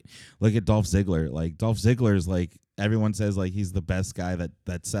certain light. Look at Dolph Ziggler. Like Dolph Ziggler is like everyone says like he's the best guy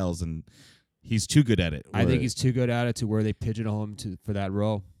that sells, and he's too good at it. I think he's too good at it to where they pigeonhole him for that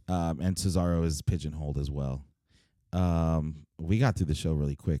role. And Cesaro is pigeonholed as well. We got through the show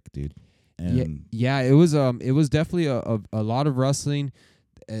really quick, dude. And yeah, it was definitely a lot of wrestling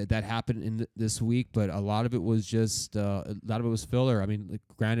that happened in this week, but a lot of it was just a lot of it was filler. I mean, like,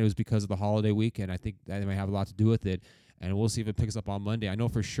 granted, it was because of the holiday weekend. I think that might have a lot to do with it, and we'll see if it picks up on Monday. I know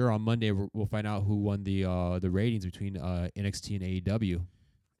for sure on Monday we'll find out who won the ratings between NXT and AEW.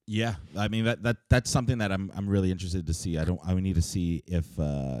 Yeah, I mean that's something that I'm really interested to see. I need to see if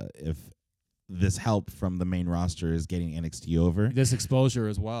this help from the main roster is getting NXT over. This exposure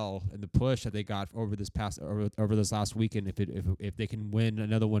as well, and the push that they got over this last weekend. If they can win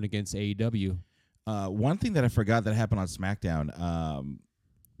another one against AEW. One thing that I forgot that happened on SmackDown,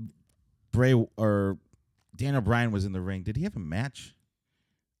 Daniel Bryan was in the ring. Did he have a match?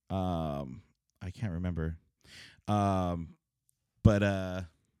 I can't remember.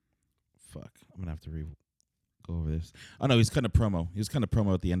 Fuck, I'm gonna have to go over this. Oh no, he's cutting a promo. He was cutting a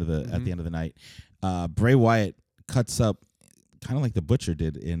promo at the end of the at the end of the night. Bray Wyatt cuts up kind of like the Butcher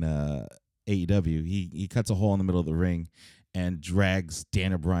did in AEW. He cuts a hole in the middle of the ring and drags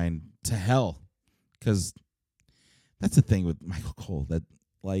Daniel Bryan to hell, because that's the thing with Michael Cole, that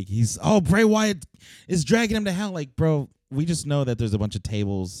like Bray Wyatt is dragging him to hell. Like, bro, we just know that there's a bunch of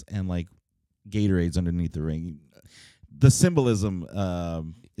tables and like Gatorades underneath the ring. The symbolism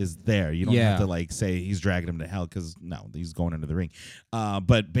is there. You don't have to like say he's dragging him to hell, because no, he's going under the ring.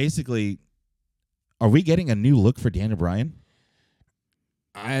 But basically, are we getting a new look for Daniel Bryan?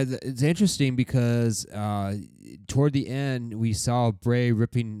 It's interesting because toward the end we saw Bray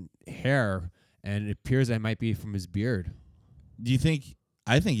ripping hair, and it appears that might be from his beard. Do you think?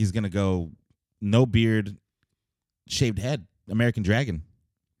 I think he's gonna go no beard, shaved head, American Dragon.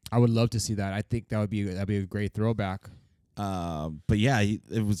 I would love to see that. I think that'd be a great throwback. But yeah,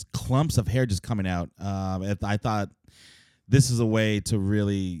 it was clumps of hair just coming out. I thought this is a way to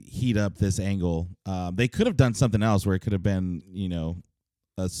really heat up this angle. They could have done something else where it could have been,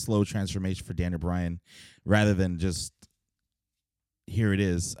 a slow transformation for Daniel Bryan rather than just here it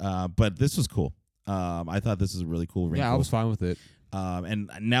is. But this was cool. I thought this was a really cool wrinkle. Yeah, I was fine with it. And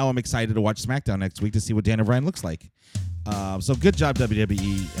now I'm excited to watch SmackDown next week to see what Daniel Bryan looks like. So good job,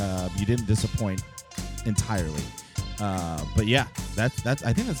 WWE. You didn't disappoint entirely. But yeah, that's.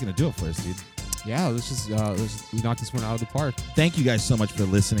 I think that's gonna do it for us, dude. Yeah, let's knock this one out of the park. Thank you guys so much for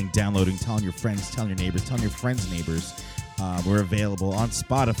listening, downloading, telling your friends, telling your neighbors, telling your friends' neighbors. We're available on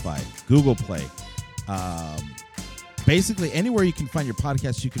Spotify, Google Play. Basically, anywhere you can find your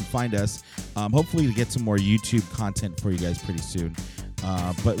podcast, you can find us. Hopefully, to get some more YouTube content for you guys pretty soon.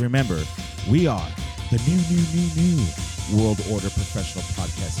 But remember, we are the new World Order Professional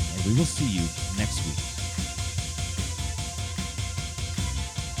Podcasting, and we will see you next week.